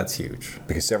overall. That's huge.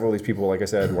 Because several of these people, like I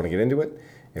said, want to get into it,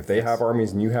 If they have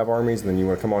armies and you have armies, and then you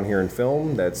want to come on here and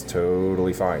film, that's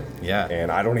totally fine. Yeah.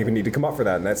 And I don't even need to come up for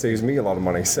that, and that saves me a lot of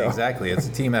money. So Exactly. It's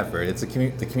a team effort. It's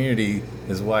the community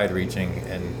is wide-reaching,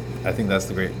 and I think that's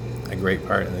a great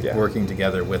part. And Yeah. working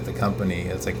together with the company,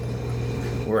 it's like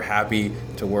we're happy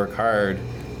to work hard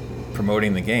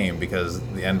promoting the game because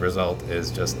the end result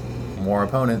is just more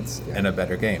opponents and a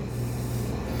better game.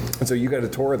 And so you got a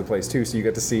tour of the place too, so you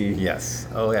got to see Yes.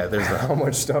 Oh yeah. There's how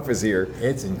much stuff is here.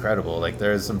 It's incredible. Like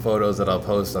there's some photos that I'll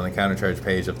post on the Countercharge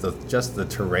page of just the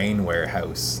terrain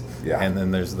warehouse. Yeah. And then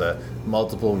there's the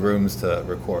multiple rooms to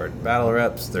record battle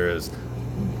reps. There's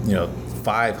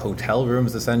 5 hotel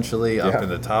rooms essentially up Yeah. in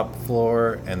the top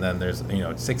floor, and then there's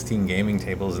 16 gaming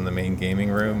tables in the main gaming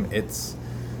room. It's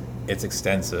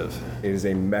extensive. It is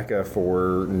a mecca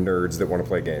for nerds that want to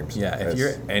play games. Yeah. If That's-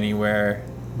 you're anywhere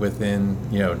within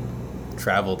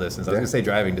travel distance, I was Yeah. gonna say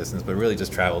driving distance, but really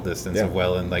just travel distance Yeah. of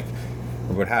Welland, like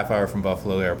we're about half hour from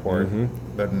Buffalo Airport,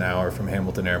 about an hour from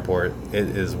Hamilton Airport.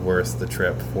 It is worth the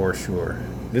trip for sure.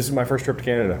 This is my first trip to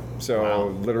Canada, so Wow.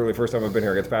 literally first time I've been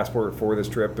here. I got the passport for this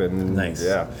trip, and Nice.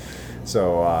 yeah.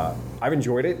 So I've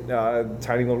enjoyed it.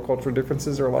 Tiny little cultural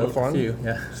differences are a lot of fun. few,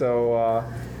 yeah. So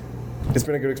it's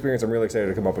been a good experience. I'm really excited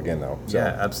to come up again, though. So.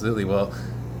 Yeah, absolutely. Well,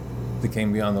 the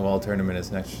King Beyond the Wall tournament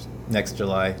is next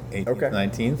July 18th, Okay.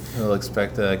 19th. We'll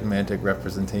expect a Mantic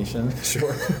representation.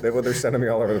 Sure. They're sending me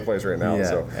all over the place right now. Yeah.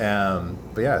 So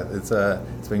But yeah,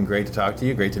 it's been great to talk to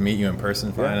you. Great to meet you in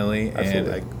person finally. And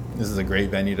absolutely. this is a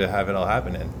great venue to have it all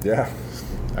happen in. yeah,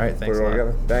 All right, put thanks it a all lot.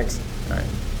 together. Thanks. All right.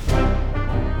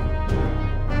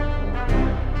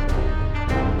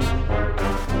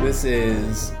 This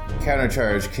is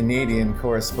Countercharge Canadian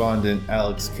correspondent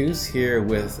Alex Coos here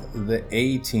with the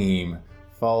A team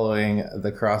following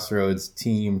the Crossroads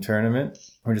team tournament.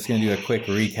 We're just going to do a quick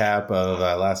recap of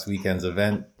last weekend's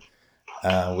event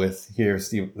with here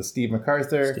Steve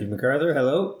MacArthur, Steve MacArthur,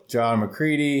 hello. John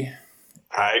McCready,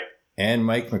 Hi. and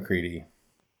Mike McCready.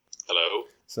 Hello.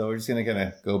 So we're just going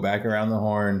to go back around the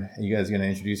horn. You guys are going to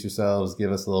introduce yourselves,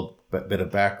 give us a little bit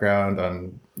of background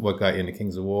on what got you into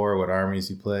Kings of War, what armies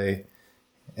you play,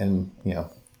 and,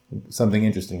 something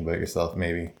interesting about yourself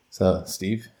maybe. So,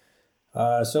 Steve?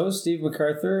 So Steve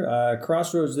MacArthur,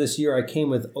 Crossroads this year I came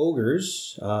with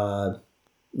Ogres.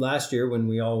 Last year when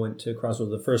we all went to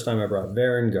Crossroads, the first time I brought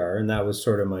Varangar, and that was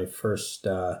sort of my first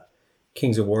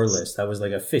Kings of War list. That was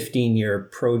like a 15-year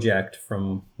project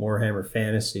from Warhammer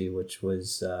Fantasy, which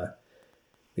was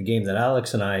the game that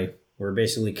Alex and I were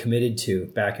basically committed to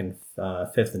back in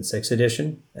 5th and 6th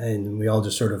edition. And we all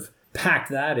just sort of packed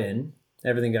that in.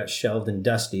 Everything got shelved and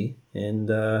dusty. And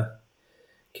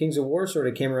Kings of War sort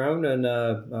of came around, and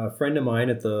a friend of mine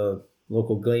at the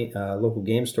local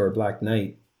game store, Black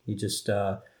Knight, he's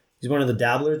one of the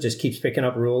dabblers, just keeps picking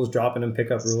up rules, dropping them,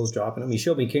 pick up rules, dropping them. He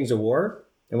showed me Kings of War,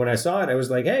 and when I saw it, I was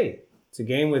like, hey, it's a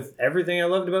game with everything I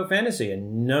loved about fantasy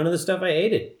and none of the stuff I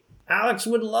hated. Alex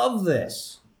would love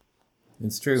this.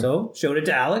 It's true. So, showed it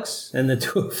to Alex, and the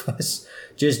two of us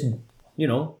just,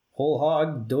 whole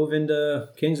hog dove into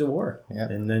Kings of War. Yeah.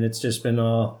 And then it's just been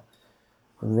a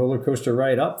roller coaster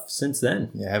ride up since then.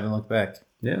 Yeah, haven't looked back.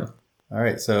 Yeah. All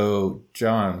right, so,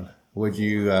 John, what'd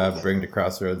you bring to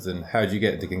Crossroads, and how'd you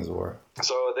get into Kings of War?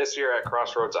 So this year at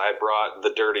Crossroads, I brought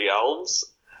the Dirty Elves,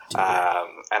 and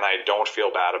I don't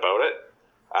feel bad about it.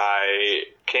 I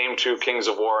came to Kings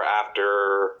of War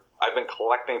after I've been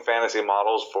collecting fantasy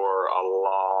models for a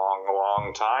long,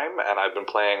 long time, and I've been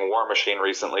playing War Machine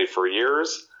recently for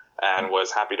years, and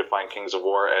was happy to find Kings of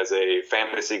War as a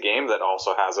fantasy game that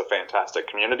also has a fantastic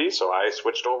community, so I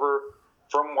switched over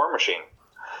from War Machine.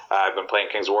 I've been playing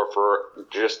Kings of War for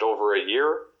just over a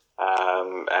year,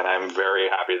 and I'm very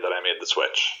happy that I made the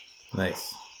switch.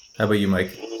 Nice. How about you,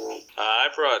 Mike? I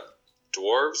brought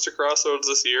Dwarves to Crossroads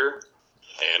this year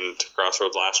and to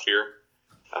Crossroads last year.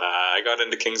 I got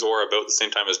into Kings of War about the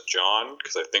same time as John,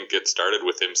 because I think it started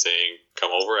with him saying,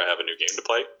 come over, I have a new game to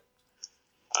play.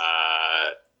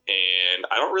 And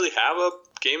I don't really have a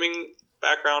gaming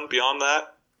background beyond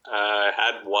that. I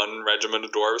had one regiment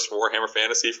of dwarves from Warhammer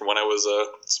Fantasy from when I was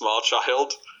a small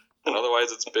child, and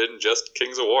otherwise it's been just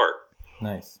Kings of War.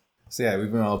 Nice. So yeah,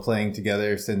 we've been all playing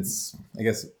together since, I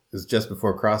guess it was just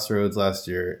before Crossroads last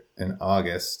year in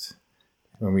August,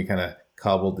 when we kind of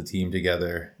cobbled the team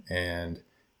together and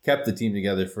kept the team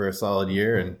together for a solid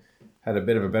year, and had a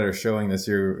bit of a better showing this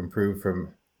year, improved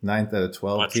from 9th out of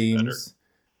 12 Much teams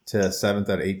to 7th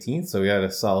out of 18th. So we had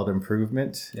a solid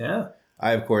improvement. Yeah.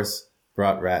 I, of course,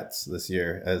 brought rats this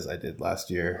year, as I did last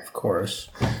year. Of course.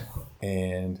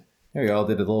 And we all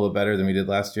did a little bit better than we did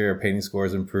last year. Our painting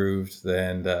scores improved.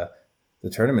 And the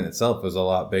tournament itself was a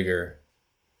lot bigger.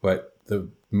 But the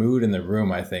mood in the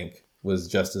room, I think, was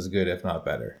just as good, if not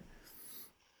better.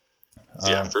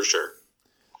 Yeah, for sure.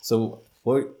 So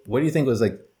what do you think was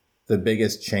like the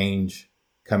biggest change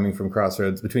coming from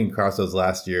Crossroads, between Crossroads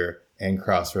last year and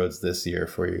Crossroads this year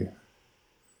for you,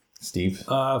 Steve?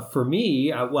 For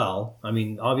me,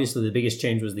 obviously the biggest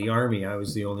change was the Army. I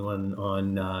was the only one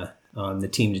on the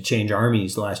team to change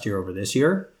armies last year over this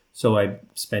year. So I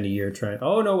spent a year trying.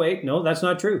 Oh, no, wait. No, that's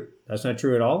not true. That's not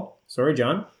true at all. Sorry,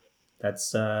 John.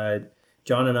 That's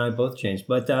John and I both changed.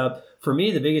 But for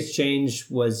me, the biggest change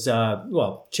was,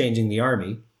 changing the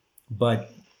army. But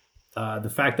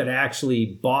the fact that I actually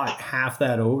bought half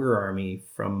that ogre army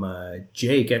from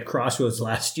Jake at Crossroads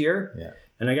last year. Yeah.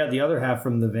 And I got the other half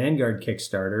from the Vanguard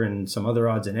Kickstarter and some other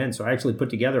odds and ends. So I actually put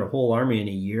together a whole army in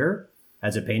a year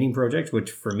as a painting project,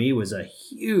 which for me was a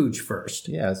huge first.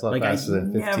 Yeah, it's a lot faster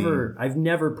than 15. I've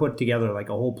never put together like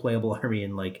a whole playable army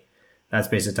in like that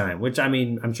space of time, which I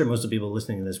mean, I'm sure most of the people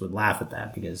listening to this would laugh at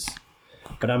that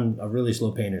but I'm a really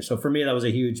slow painter. So for me, that was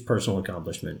a huge personal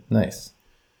accomplishment. Nice.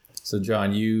 So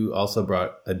John, you also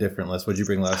brought a different list. What'd you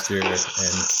bring last year and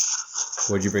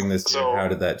what'd you bring this year? How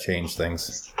did that change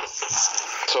things?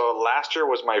 So last year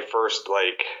was my first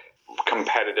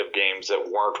competitive games that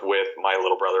weren't with my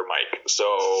little brother Mike. So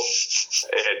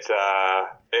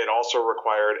it also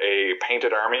required a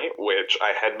painted army, which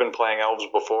I had been playing elves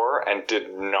before and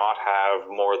did not have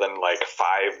more than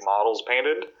 5 models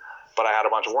painted. But I had a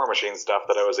bunch of War Machine stuff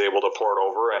that I was able to port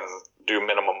over and do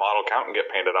minimum model count and get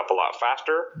painted up a lot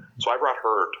faster. So I brought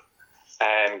Herd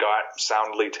and got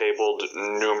soundly tabled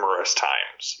numerous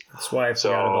times. That's why I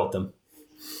forgot about them.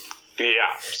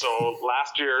 Yeah, so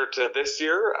last year to this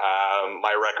year,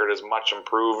 my record is much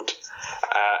improved,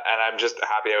 and I'm just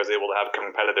happy I was able to have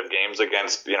competitive games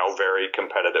against, very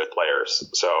competitive players.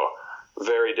 So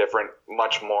very different,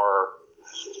 much more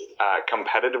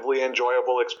competitively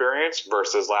enjoyable experience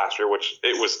versus last year, which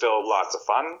it was still lots of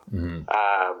fun. Mm-hmm.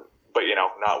 But,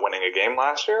 not winning a game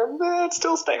last year, it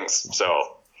still stings.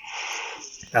 So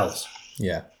Elves.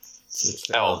 Yeah.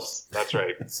 Elves. That's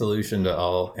right. Solution to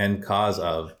all and cause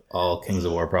of all Kings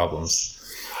of War problems.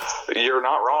 You're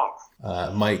not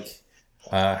wrong. Mike,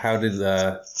 how did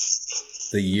the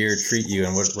year treat you,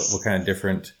 and what kind of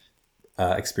different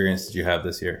experience did you have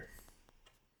this year?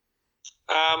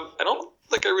 I don't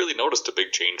think I really noticed a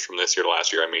big change from this year to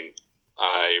last year. I mean,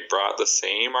 I brought the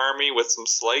same army with some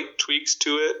slight tweaks to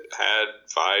it, had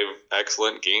 5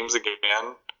 excellent games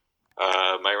again.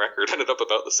 My record ended up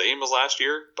about the same as last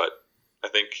year, but I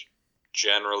think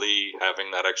generally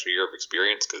having that extra year of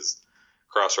experience, because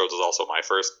Crossroads is also my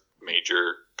first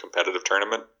major competitive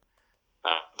tournament,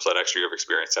 so that extra year of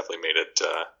experience definitely made it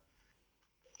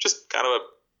just kind of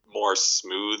a more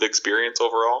smooth experience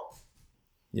overall.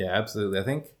 Yeah, absolutely. I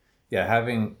think,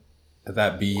 having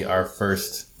that be our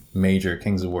first major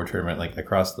Kings of War tournament,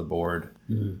 across the board,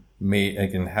 and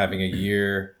having a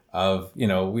year of,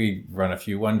 we run a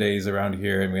few one days around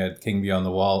here, and we had King Beyond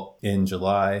the Wall in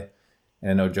July. And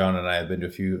I know John and I have been to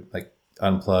a few,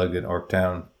 Unplugged in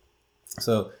Orktown.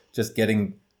 So just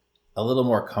getting a little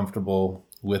more comfortable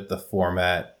with the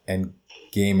format and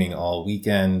gaming all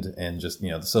weekend, and just,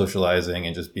 the socializing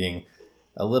and just being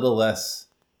a little less,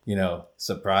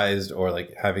 surprised, or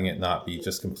having it not be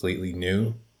just completely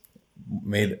new,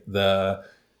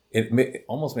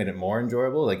 almost made it more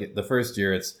enjoyable. The first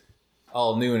year it's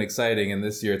all new and exciting, and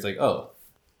this year it's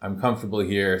I'm comfortable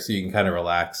here, so you can kind of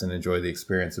relax and enjoy the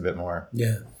experience a bit more.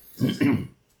 Yeah. It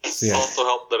also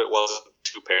helped that it wasn't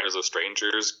 2 pairs of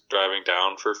strangers driving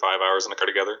down for 5 hours in a car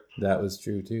together. That was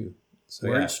true too. So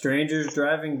weren't strangers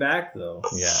driving back though?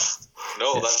 Yeah.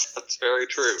 No, that's very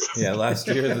true. Yeah, last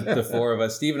year the 4 of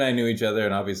us, Steve and I knew each other,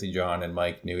 and obviously John and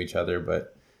Mike knew each other,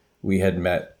 but we had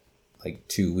met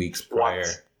 2 weeks prior.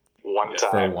 One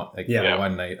time. For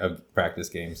one night of practice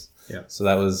games. Yeah. So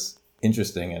that was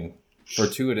interesting and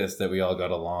fortuitous that we all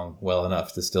got along well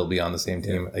enough to still be on the same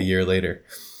team a year later.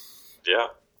 Yeah.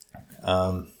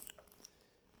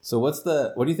 So what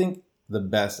do you think the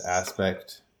best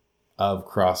aspect of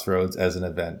Crossroads as an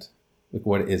event?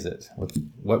 What is it?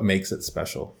 What makes it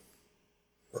special?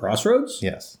 Crossroads?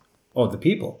 Yes. Oh, the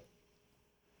people.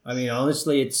 I mean,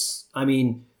 honestly,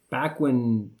 back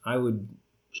when I would,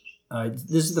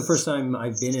 this is the first time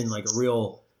I've been in a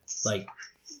real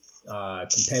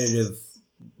competitive,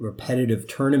 repetitive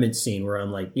tournament scene where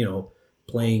I'm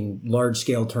playing large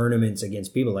scale tournaments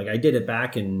against people. I did it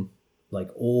back in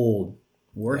old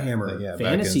Warhammer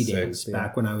fantasy days,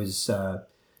 back when I was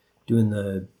doing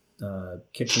the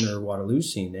Kitchener Waterloo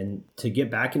scene, and to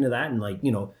get back into that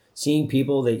and seeing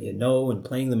people that and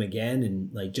playing them again,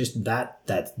 and just that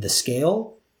the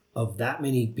scale of that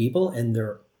many people, and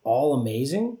they're all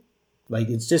amazing.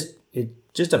 It's just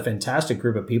just a fantastic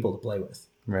group of people to play with.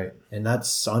 Right. And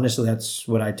that's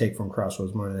what I take from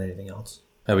Crossroads more than anything else.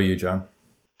 How about you, John?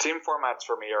 Team formats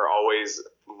for me are always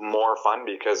more fun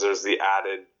because there's the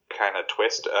added kind of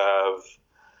twist of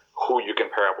who you can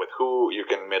pair up with who, you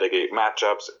can mitigate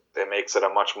matchups. It makes it a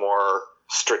much more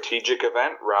strategic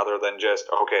event rather than just,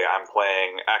 okay, I'm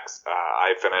playing X,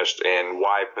 I finished in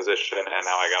Y position, and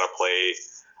now I got to play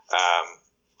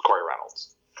Corey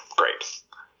Reynolds. Great.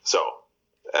 So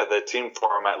the team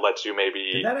format lets you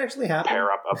maybe Did that actually happen?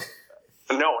 pair up.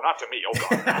 No, not to me. Oh,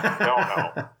 God.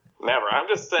 No. Never. I'm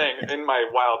just saying, in my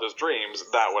wildest dreams,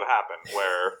 that would happen,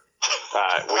 where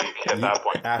we hit that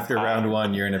point. After round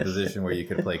one, you're in a position where you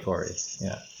could play Corey.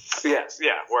 Yeah. Yes,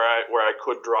 where I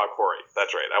could draw Corey.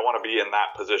 That's right. I want to be in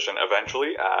that position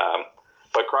eventually.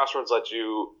 But Crossroads lets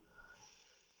you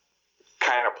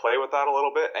kind of play with that a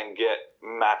little bit and get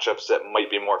matchups that might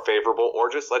be more favorable,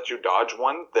 or just let you dodge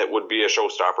one that would be a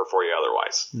showstopper for you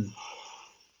otherwise.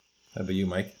 How about you,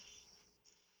 Mike?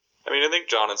 I mean, I think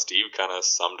John and Steve kind of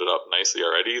summed it up nicely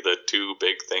already. The two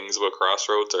big things about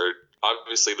Crossroads are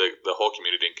obviously the whole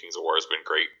community in Kings of War has been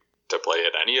great to play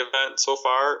at any event so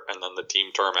far, and then the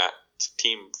team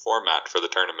format for the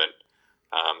tournament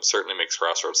certainly makes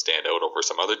Crossroads stand out over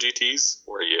some other GTs,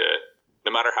 where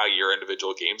no matter how your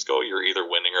individual games go, you're either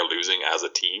winning or losing as a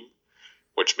team,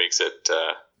 which makes it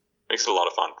a lot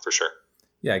of fun for sure.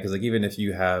 Yeah, because like even if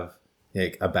you have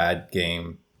like a bad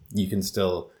game, you can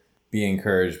still be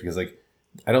encouraged because like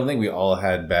I don't think we all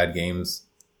had bad games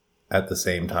at the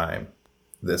same time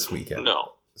this weekend.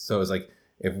 No. So it's like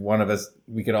if one of us,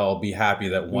 we could all be happy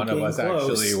that one of us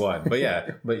actually won. But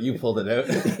yeah, but you pulled it out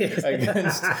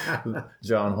against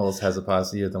John Holst has a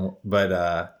posse. But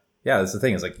yeah, that's the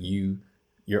thing. Is like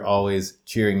you're always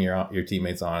cheering your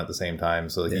teammates on at the same time.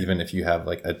 So like even if you have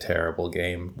like a terrible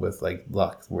game with like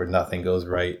luck where nothing goes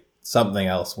right, something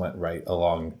else went right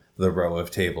along the row of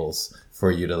tables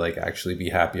for you to like actually be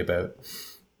happy about.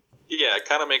 Yeah, it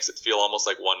kind of makes it feel almost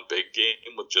like one big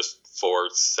game with just 4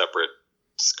 separate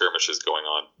skirmishes going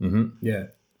on. Mm-hmm. Yeah.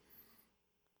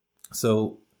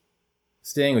 So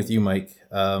staying with you, Mike,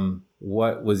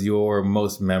 what was your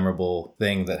most memorable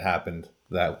thing that happened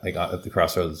that like at the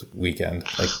Crossroads weekend?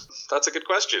 Like, that's a good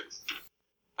question.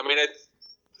 I mean, I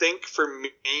think for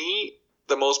me,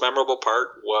 the most memorable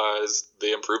part was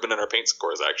the improvement in our paint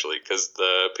scores, actually, because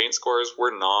the paint scores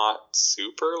were not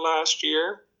super last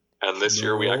year, and this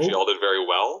year we actually all did very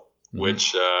well,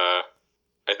 which I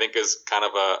think is kind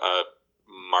of a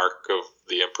mark of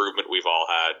the improvement we've all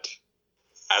had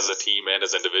as a team and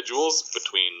as individuals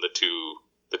between the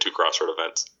two Crossroad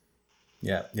events.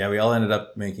 Yeah, we all ended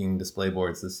up making display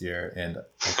boards this year, and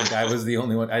I think I was the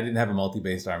only one. I didn't have a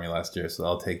multi-based army last year, so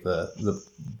I'll take the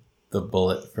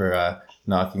bullet for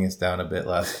knocking us down a bit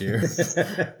last year.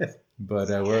 But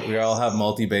we all have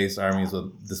multi-based armies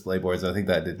with display boards. I think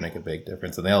that did make a big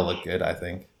difference, and they all look good, I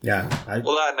think. Yeah.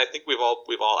 Well, that, and I think we've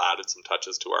all added some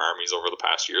touches to our armies over the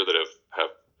past year that have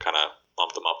kind of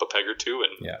bumped them up a peg or two.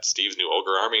 And Steve's new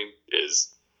Ogre army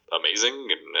is amazing,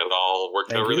 and it all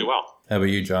worked out really well. How about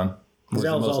you, John? His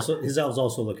elves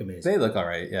also look amazing. They look all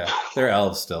right. Yeah, they're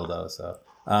elves still though. So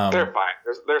they're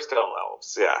fine. They're still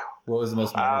elves. Yeah. What was the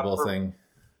most memorable thing?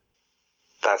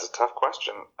 That's a tough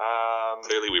question.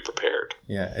 Clearly, we prepared.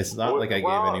 Yeah, it's not like I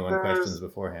gave anyone questions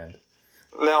beforehand.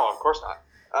 No, of course not.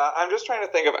 I'm just trying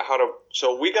to think of how to.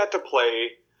 So we got to play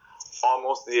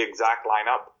almost the exact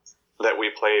lineup that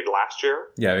we played last year.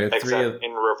 Yeah, we have except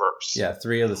in reverse. Yeah,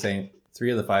 three of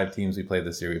the 5 teams we played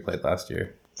this year we played last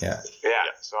year. Yeah.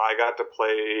 So I got to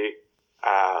play.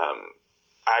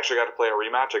 I actually got to play a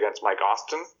rematch against Mike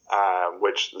Austin,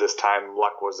 which this time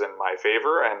luck was in my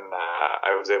favor, and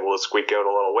I was able to squeak out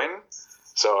a little win.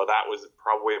 So that was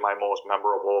probably my most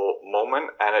memorable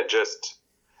moment, and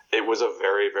it was a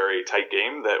very, very tight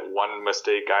game that one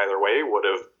mistake either way would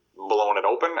have blown it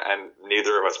open, and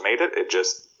neither of us made it. It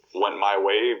just went my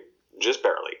way just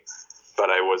barely. But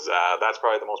that's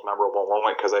probably the most memorable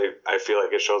moment because I feel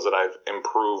like it shows that I've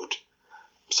improved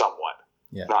somewhat.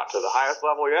 Yeah. Not to the highest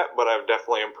level yet, but I've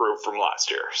definitely improved from last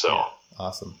year. So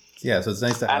awesome. Yeah, so it's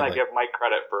nice to have. And I give Mike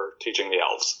credit for teaching the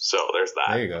elves. So there's that.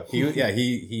 There you go.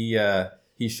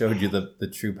 He showed you the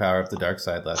true power of the dark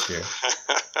side last year.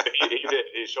 He did.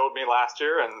 He showed me last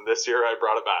year, and this year I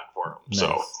brought it back for him. Nice.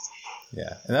 So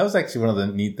yeah, and that was actually one of the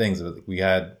neat things. We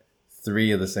had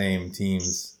 3 of the same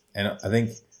teams, and I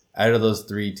think out of those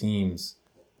 3 teams,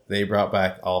 they brought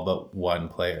back all but 1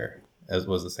 player, as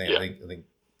was the same. Yeah. I think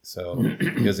so.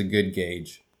 It was a good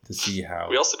gauge to see how.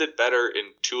 We also did better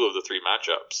in 2 of the 3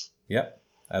 matchups. Yep,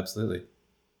 absolutely.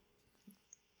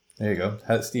 There you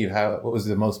go. Steve, what was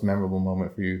the most memorable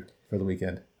moment for you for the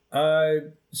weekend?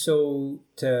 So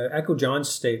to echo John's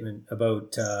statement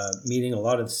about meeting a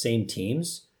lot of the same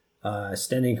teams,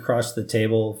 standing across the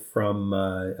table from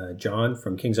John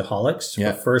from Kings of Holics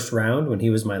for first round when he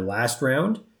was my last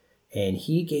round, and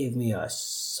he gave me a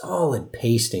solid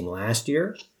pasting last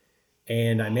year,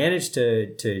 and I managed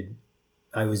to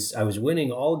I was winning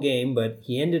all game, but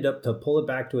he ended up to pull it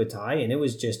back to a tie, and it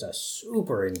was just a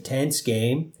super intense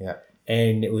game. Yeah.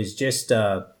 And it was just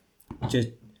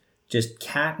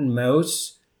cat and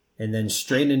mouse, and then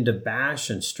straight into bash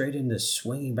and straight into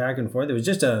swinging back and forth. It was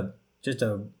just a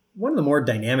one of the more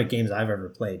dynamic games I've ever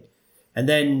played. And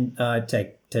then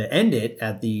to end it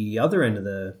at the other end of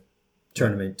the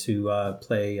tournament to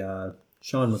play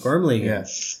Sean McGormley again,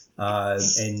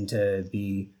 and to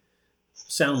be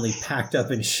soundly packed up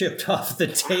and shipped off the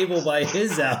table by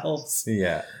his elves.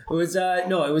 Yeah. It was it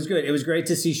was good. It was great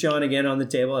to see Sean again on the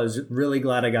table. I was really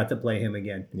glad I got to play him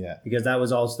again. Yeah. Because that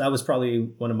was probably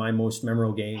one of my most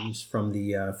memorable games from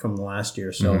the last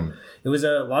year. So it was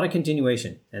a lot of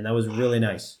continuation, and that was really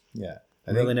nice. Yeah.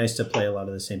 Really nice to play a lot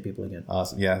of the same people again.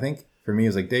 Awesome. Yeah, I think for me it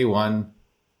was like day one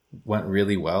went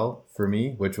really well for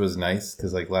me, which was nice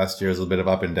because like last year was a bit of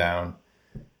up and down.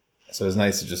 So it was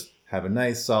nice to just have a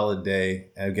nice solid day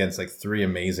against like three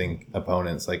amazing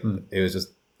opponents. Like it was just,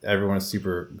 everyone was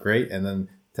super great. And then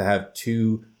to have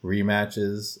two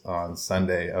rematches on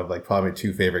Sunday of like probably my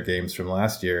two favorite games from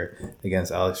last year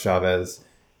against Alex Chavez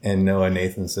and Noah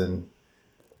Nathanson,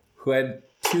 who had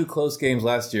two close games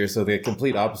last year. So the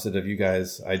complete opposite of you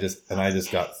guys. I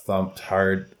just got thumped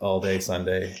hard all day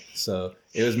Sunday. So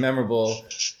it was memorable.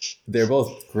 They're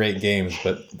both great games,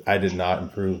 but I did not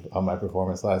improve on my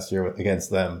performance last year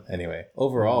against them anyway.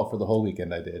 Overall, for the whole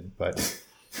weekend, I did, but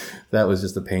that was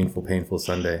just a painful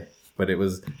Sunday. But it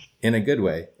was in a good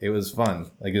way. It was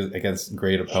fun, like against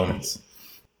great opponents.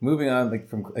 Moving on,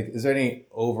 is there any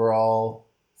overall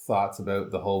thoughts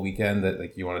about the whole weekend that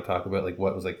like you want to talk about? Like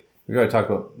what was like, we got to talk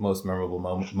about most memorable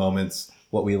moments,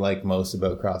 what we like most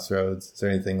about Crossroads. Is there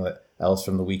anything else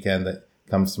from the weekend that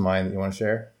comes to mind that you want to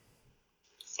share?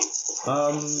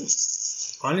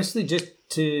 Honestly,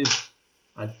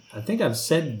 I think I've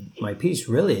said my piece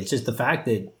really. It's just the fact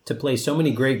that to play so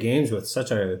many great games with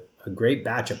such a great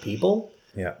batch of people,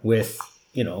 with,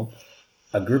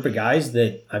 a group of guys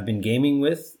that I've been gaming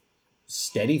with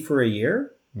steady for a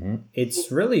year,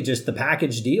 it's really just the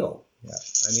package deal. Yeah.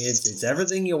 I mean, it's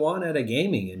everything you want out of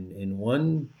gaming in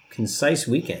one concise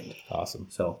weekend. Awesome.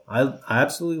 So I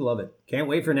absolutely love it. Can't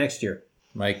wait for next year.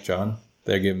 Mike, John,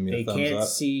 they're giving me a thumbs up. They can't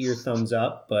see your thumbs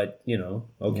up, but,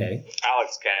 okay.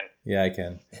 Alex can. Yeah, I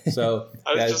can. So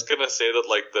I was just going to say that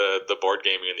like the board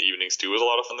gaming in the evenings too was a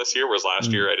lot of fun this year, whereas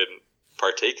last year I didn't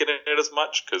partake in it as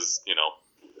much because,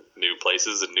 new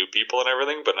places and new people and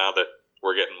everything. But now that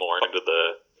we're getting more into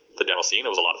the general scene, it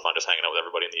was a lot of fun just hanging out with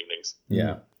everybody in the evenings.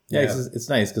 Yeah. Yeah, it's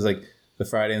nice because like the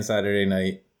Friday and Saturday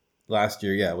night last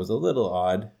year, it was a little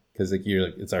odd because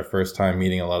it's our first time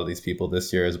meeting a lot of these people.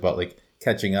 This year is about like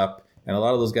catching up, and a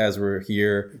lot of those guys were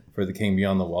here for the King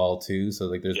Beyond the Wall too. So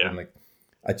like there's been like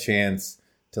a chance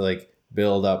to like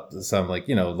build up some like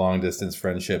long distance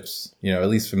friendships, at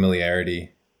least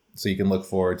familiarity, so you can look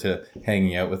forward to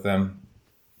hanging out with them.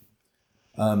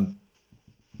 I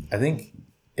think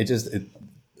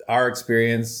our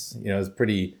experience is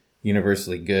pretty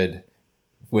universally good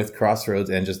with Crossroads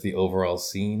and just the overall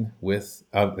scene with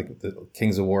the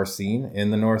Kings of War scene in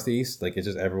the Northeast. Like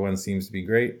everyone seems to be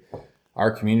great.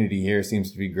 Our community here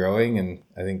seems to be growing, and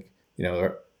I think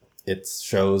it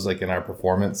shows like in our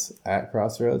performance at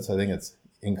Crossroads. I think it's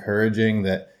encouraging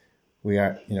that we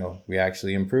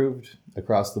actually improved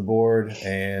across the board,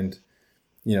 and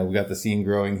we got the scene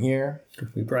growing here.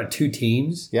 We brought two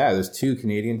teams. Yeah, there's two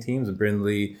Canadian teams.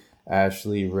 Brindley,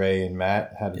 Ashley, Ray, and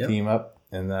Matt had a team up,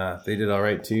 and they did all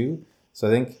right too. So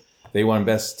I think they won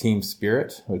Best Team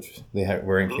Spirit, which they had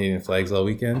wearing Canadian flags all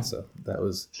weekend. So that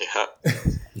was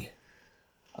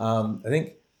I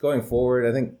think going forward,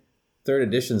 I think third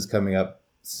edition's coming up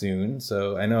soon.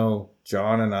 So I know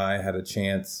John and I had a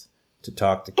chance to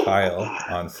talk to Kyle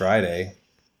on Friday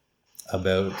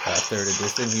about third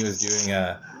edition. He was doing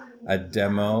a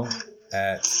demo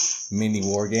at Mini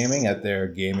Wargaming at their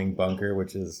gaming bunker,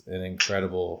 which is an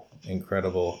incredible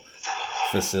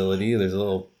facility. There's a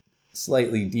little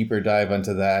slightly deeper dive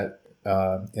into that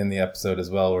in the episode as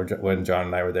well, when John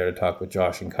and I were there to talk with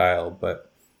Josh and Kyle. But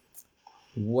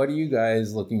what are you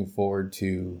guys looking forward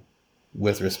to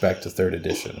with respect to third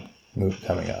edition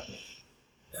coming up?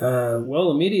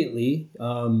 Well, immediately,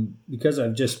 because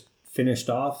I've just finished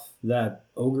off that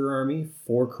Ogre army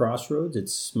for Crossroads.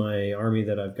 It's my army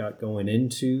that I've got going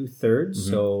into third.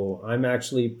 So I'm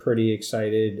actually pretty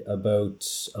excited about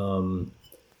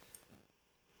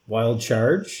Wild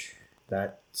Charge.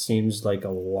 That seems like a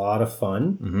lot of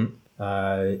fun.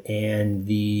 And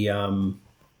the and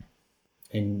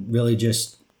really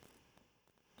just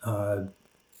the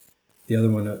other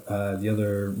one, the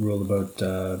other rule about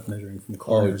measuring from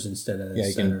corners instead of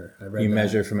center. You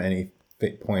measure from any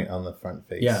point on the front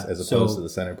face as opposed to the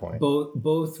center point.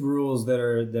 Both rules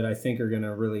that I think are going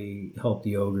to really help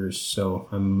the ogres. So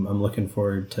I'm looking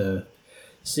forward to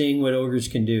seeing what ogres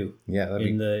can do. Yeah,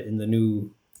 in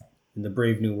the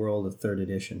brave new world of 3rd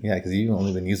edition. Yeah, because you've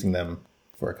only been using them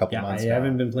for a couple months. I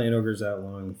haven't been playing ogres that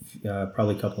long.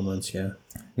 Probably a couple months. Yeah.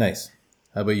 Nice.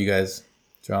 How about you guys,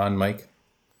 John, Mike?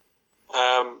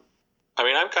 I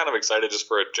mean, I'm kind of excited just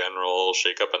for a general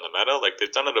shake-up in the meta. Like,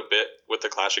 they've done it a bit with the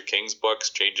Clash of Kings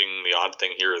books, changing the odd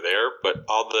thing here or there, but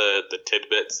all the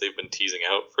tidbits they've been teasing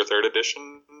out for 3rd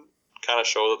edition kind of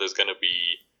show that there's going to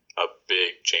be a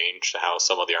big change to how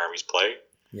some of the armies play.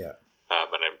 Yeah.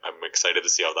 And I'm excited to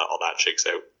see how all that shakes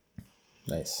out.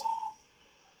 Nice.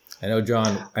 I know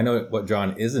what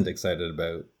John isn't excited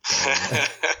about.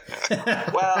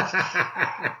 Well,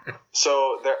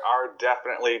 so there are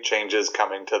definitely changes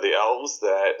coming to the elves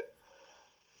that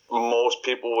most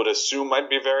people would assume I'd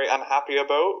be very unhappy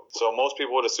about. So most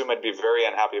people would assume I'd be very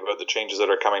unhappy about the changes that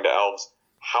are coming to elves.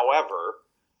 However,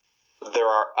 there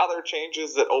are other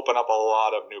changes that open up a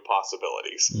lot of new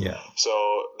possibilities. Yeah. So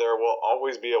there will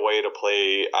always be a way to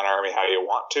play an army how you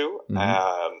want to.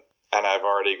 And I've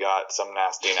already got some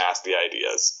nasty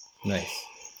ideas. Nice.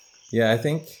 Yeah, I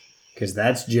think... Because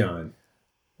that's John.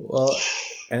 Well,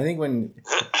 I think when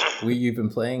you've been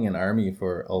playing an army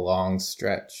for a long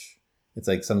stretch, it's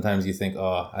like sometimes you think,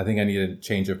 oh, I think I need a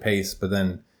change of pace, but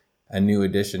then a new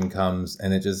edition comes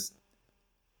and it just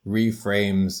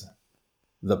reframes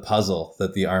the puzzle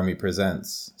that the army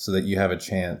presents so that you have a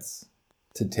chance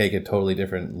to take a totally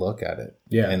different look at it.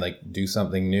 Yeah. And like do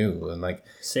something new and like...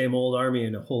 Same old army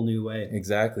in a whole new way.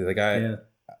 Exactly. Like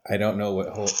I don't know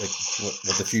what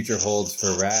the future holds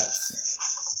for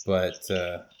rats, but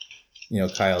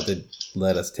Kyle did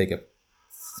let us take a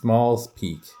small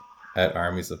peek at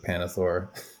armies of Panathor.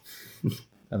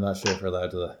 I'm not sure if we're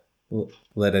allowed to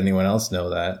let anyone else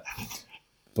know that,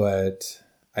 but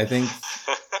I think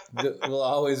you'll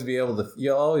always be able to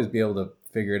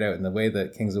figure it out. And the way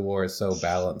that Kings of War is so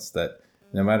balanced that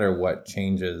no matter what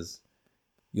changes,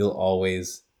 you'll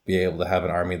always be able to have an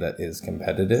army that is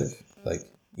competitive. Like,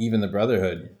 even the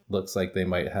Brotherhood looks like they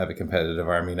might have a competitive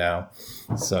army now.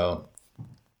 So,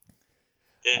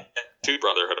 yeah, 2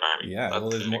 Brotherhood armies. Yeah, well,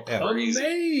 there's more. Yeah.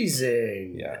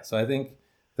 Amazing. Yeah, so I think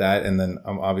that, and then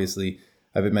obviously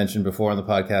I've been mentioned before on the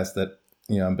podcast that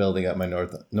I'm building up my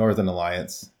Northern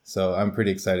Alliance. So I'm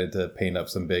pretty excited to paint up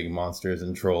some big monsters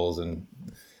and trolls, and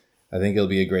I think it'll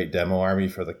be a great demo army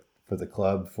for the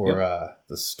club for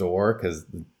the store, because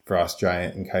Frost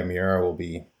Giant and Chimera will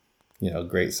be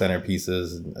great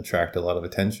centerpieces and attract a lot of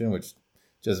attention, which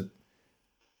just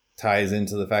ties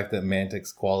into the fact that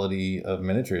Mantic's quality of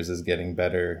miniatures is getting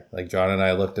better. Like, John and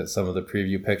I looked at some of the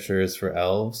preview pictures for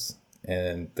elves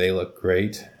and they look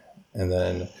great. And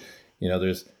then,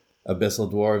 there's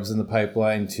Abyssal Dwarves in the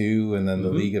pipeline too. And then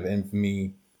the League of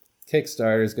Infamy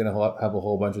Kickstarter is going to have a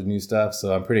whole bunch of new stuff.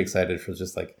 So I'm pretty excited for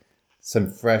just like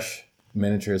some fresh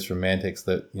miniatures from Mantic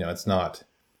that, it's not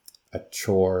a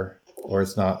chore. Or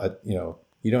it's not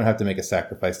you don't have to make a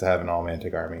sacrifice to have an all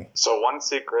Mantic army. So one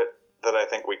secret that I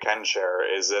think we can share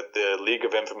is that the League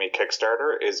of Infamy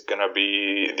Kickstarter is going to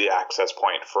be the access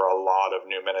point for a lot of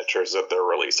new miniatures that they're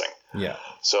releasing. Yeah.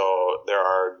 So there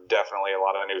are definitely a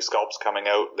lot of new sculpts coming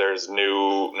out. There's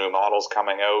new models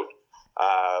coming out,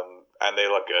 and they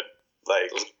look good. Like,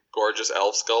 those gorgeous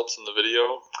elf sculpts in the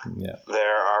video. Yeah.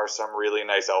 There are some really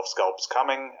nice elf sculpts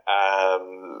coming.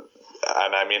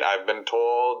 And I mean, I've been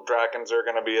told Drakens are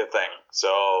going to be a thing.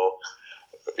 So,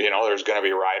 there's going to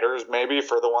be riders maybe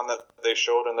for the one that they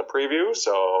showed in the preview.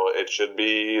 So they should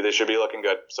be looking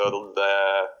good. So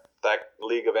that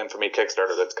League of Infamy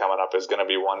Kickstarter that's coming up is going to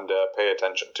be one to pay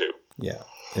attention to. Yeah.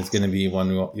 It's going to be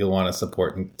one you'll want to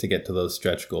support to get to those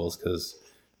stretch goals, because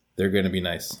they're going to be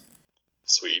nice.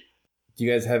 Sweet. Do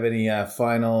you guys have any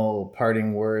final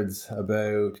parting words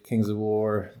about Kings of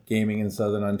War gaming in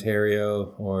Southern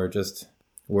Ontario, or just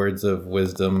words of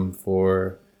wisdom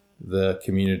for the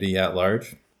community at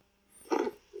large?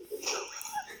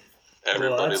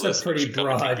 Everybody that's listening a pretty should come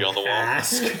and keep broad you on the wall.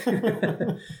 ask.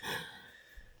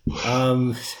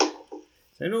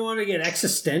 I don't want to get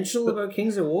existential about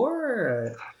Kings of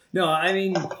War. No, I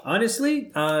mean,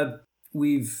 honestly,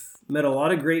 we've met a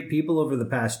lot of great people over the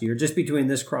past year, just between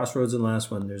this Crossroads and last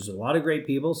one. There's a lot of great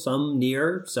people, some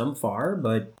near, some far,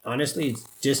 but honestly, it's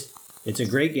just it's a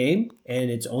great game, and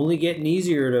it's only getting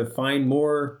easier to find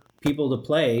more people to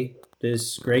play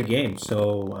this great game.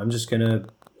 So I'm just going to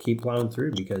keep plowing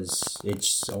through because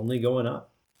it's only going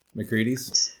up.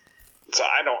 McCready's? So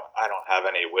I don't have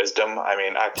any wisdom. I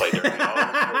mean, I played Dirty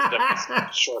Elves. Wisdom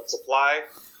is short supply.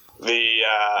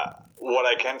 What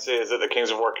I can say is that the Kings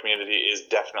of War community is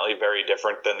definitely very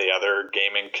different than the other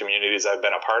gaming communities I've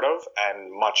been a part of,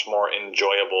 and much more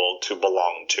enjoyable to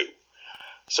belong to.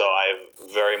 So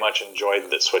I've very much enjoyed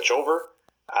the switch over.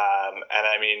 And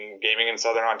I mean, gaming in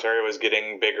Southern Ontario is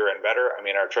getting bigger and better. I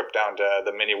mean, our trip down to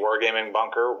the mini wargaming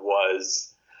bunker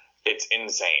it's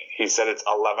insane. He said it's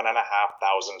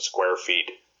 11,500 square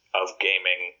feet of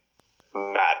gaming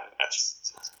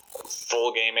madness.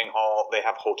 Full gaming hall. They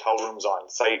have hotel rooms on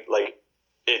site. Like,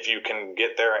 if you can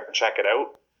get there and check it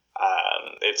out,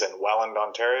 it's in Welland,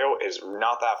 Ontario. Is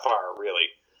not that far, really.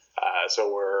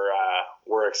 So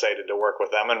we're excited to work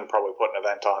with them and probably put an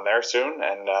event on there soon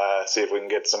and see if we can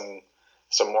get some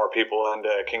more people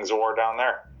into Kings of War down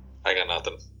there. I got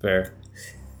nothing. Fair.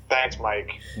 Thanks,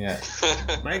 Mike. Yeah.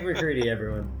 Mike McCready,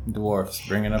 everyone. Dwarfs,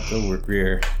 bringing up the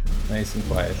rear. Nice and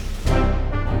quiet.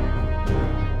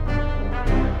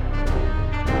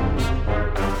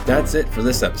 That's it for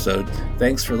this episode.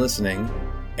 Thanks for listening.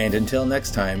 And until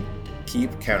next time,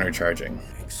 keep countercharging.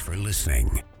 Thanks for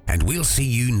listening. And we'll see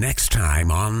you next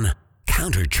time on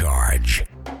Countercharge.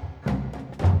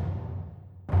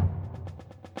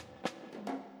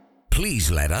 Please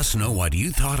let us know what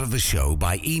you thought of the show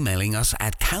by emailing us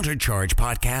at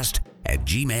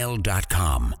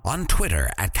counterchargepodcast@gmail.com, on Twitter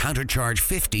at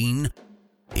countercharge15.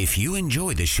 If you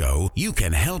enjoy the show, you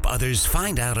can help others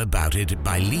find out about it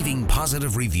by leaving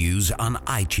positive reviews on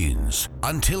iTunes.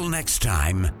 Until next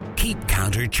time, keep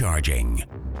countercharging.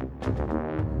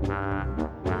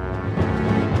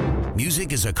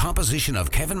 Music is a composition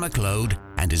of Kevin MacLeod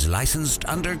and is licensed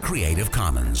under Creative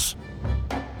Commons.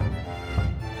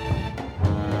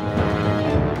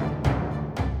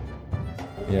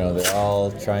 You know, they're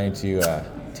all trying to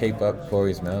tape up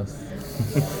Corey's mouth.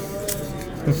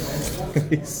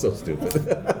 He's so stupid.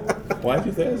 Why'd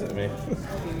you say this at me?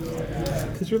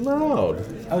 Because you're loud.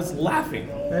 I was laughing.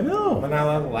 I know. Am I not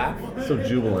allowed to laugh? So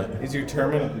jubilant. Is your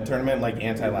tournament like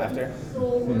anti-laughter?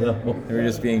 No. We're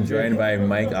just being joined by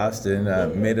Mike Austin,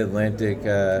 Mid-Atlantic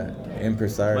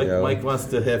impresario. Mike wants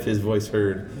to have his voice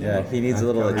heard. Yeah, he needs a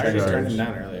little I just turned attention. him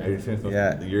down earlier.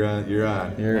 Yeah. You're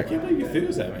on. I can't believe you threw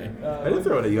this at me. I didn't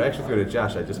throw it at you. I actually threw it at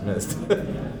Josh. I just missed. Threw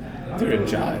it at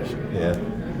Josh. Yeah.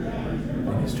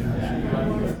 Who's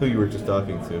Josh? Who you were just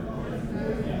talking to.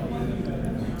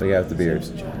 The guy with the beard.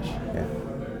 Yeah.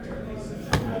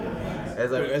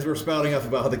 As we're spouting off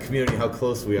about the community, how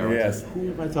close we are. Yes.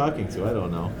 Who am I talking to? I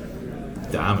don't know.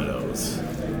 Dominoes.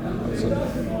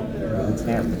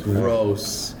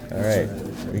 Gross. All right,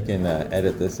 we can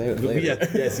edit this out later.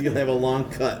 Yes, you'll have a long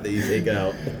cut that you take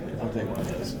out. I'll take one of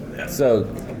those. Yeah. So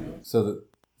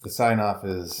the sign off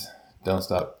is don't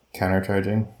stop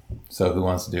countercharging. So who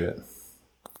wants to do it?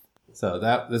 So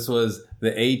this was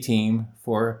the A team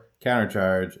for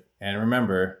countercharge, and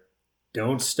remember,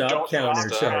 Don't stop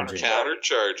countercharging.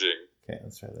 Countercharging. okay,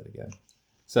 let's try that again.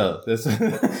 So this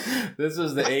this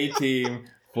was the A team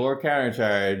for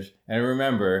countercharge, and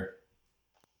remember,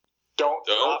 Don't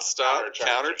stop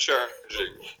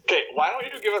countercharging. Okay, why don't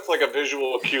you give us like a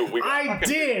visual cue? I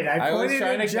did. I was pointed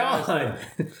trying at to John.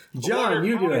 John,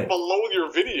 you do it. Below your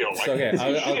video. So, okay,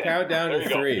 I'll count down to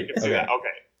 3. You can see that.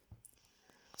 Okay.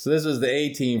 So this was the A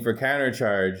team for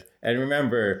countercharge, and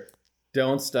remember,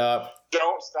 don't stop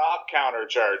Don't stop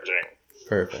countercharging.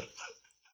 Perfect.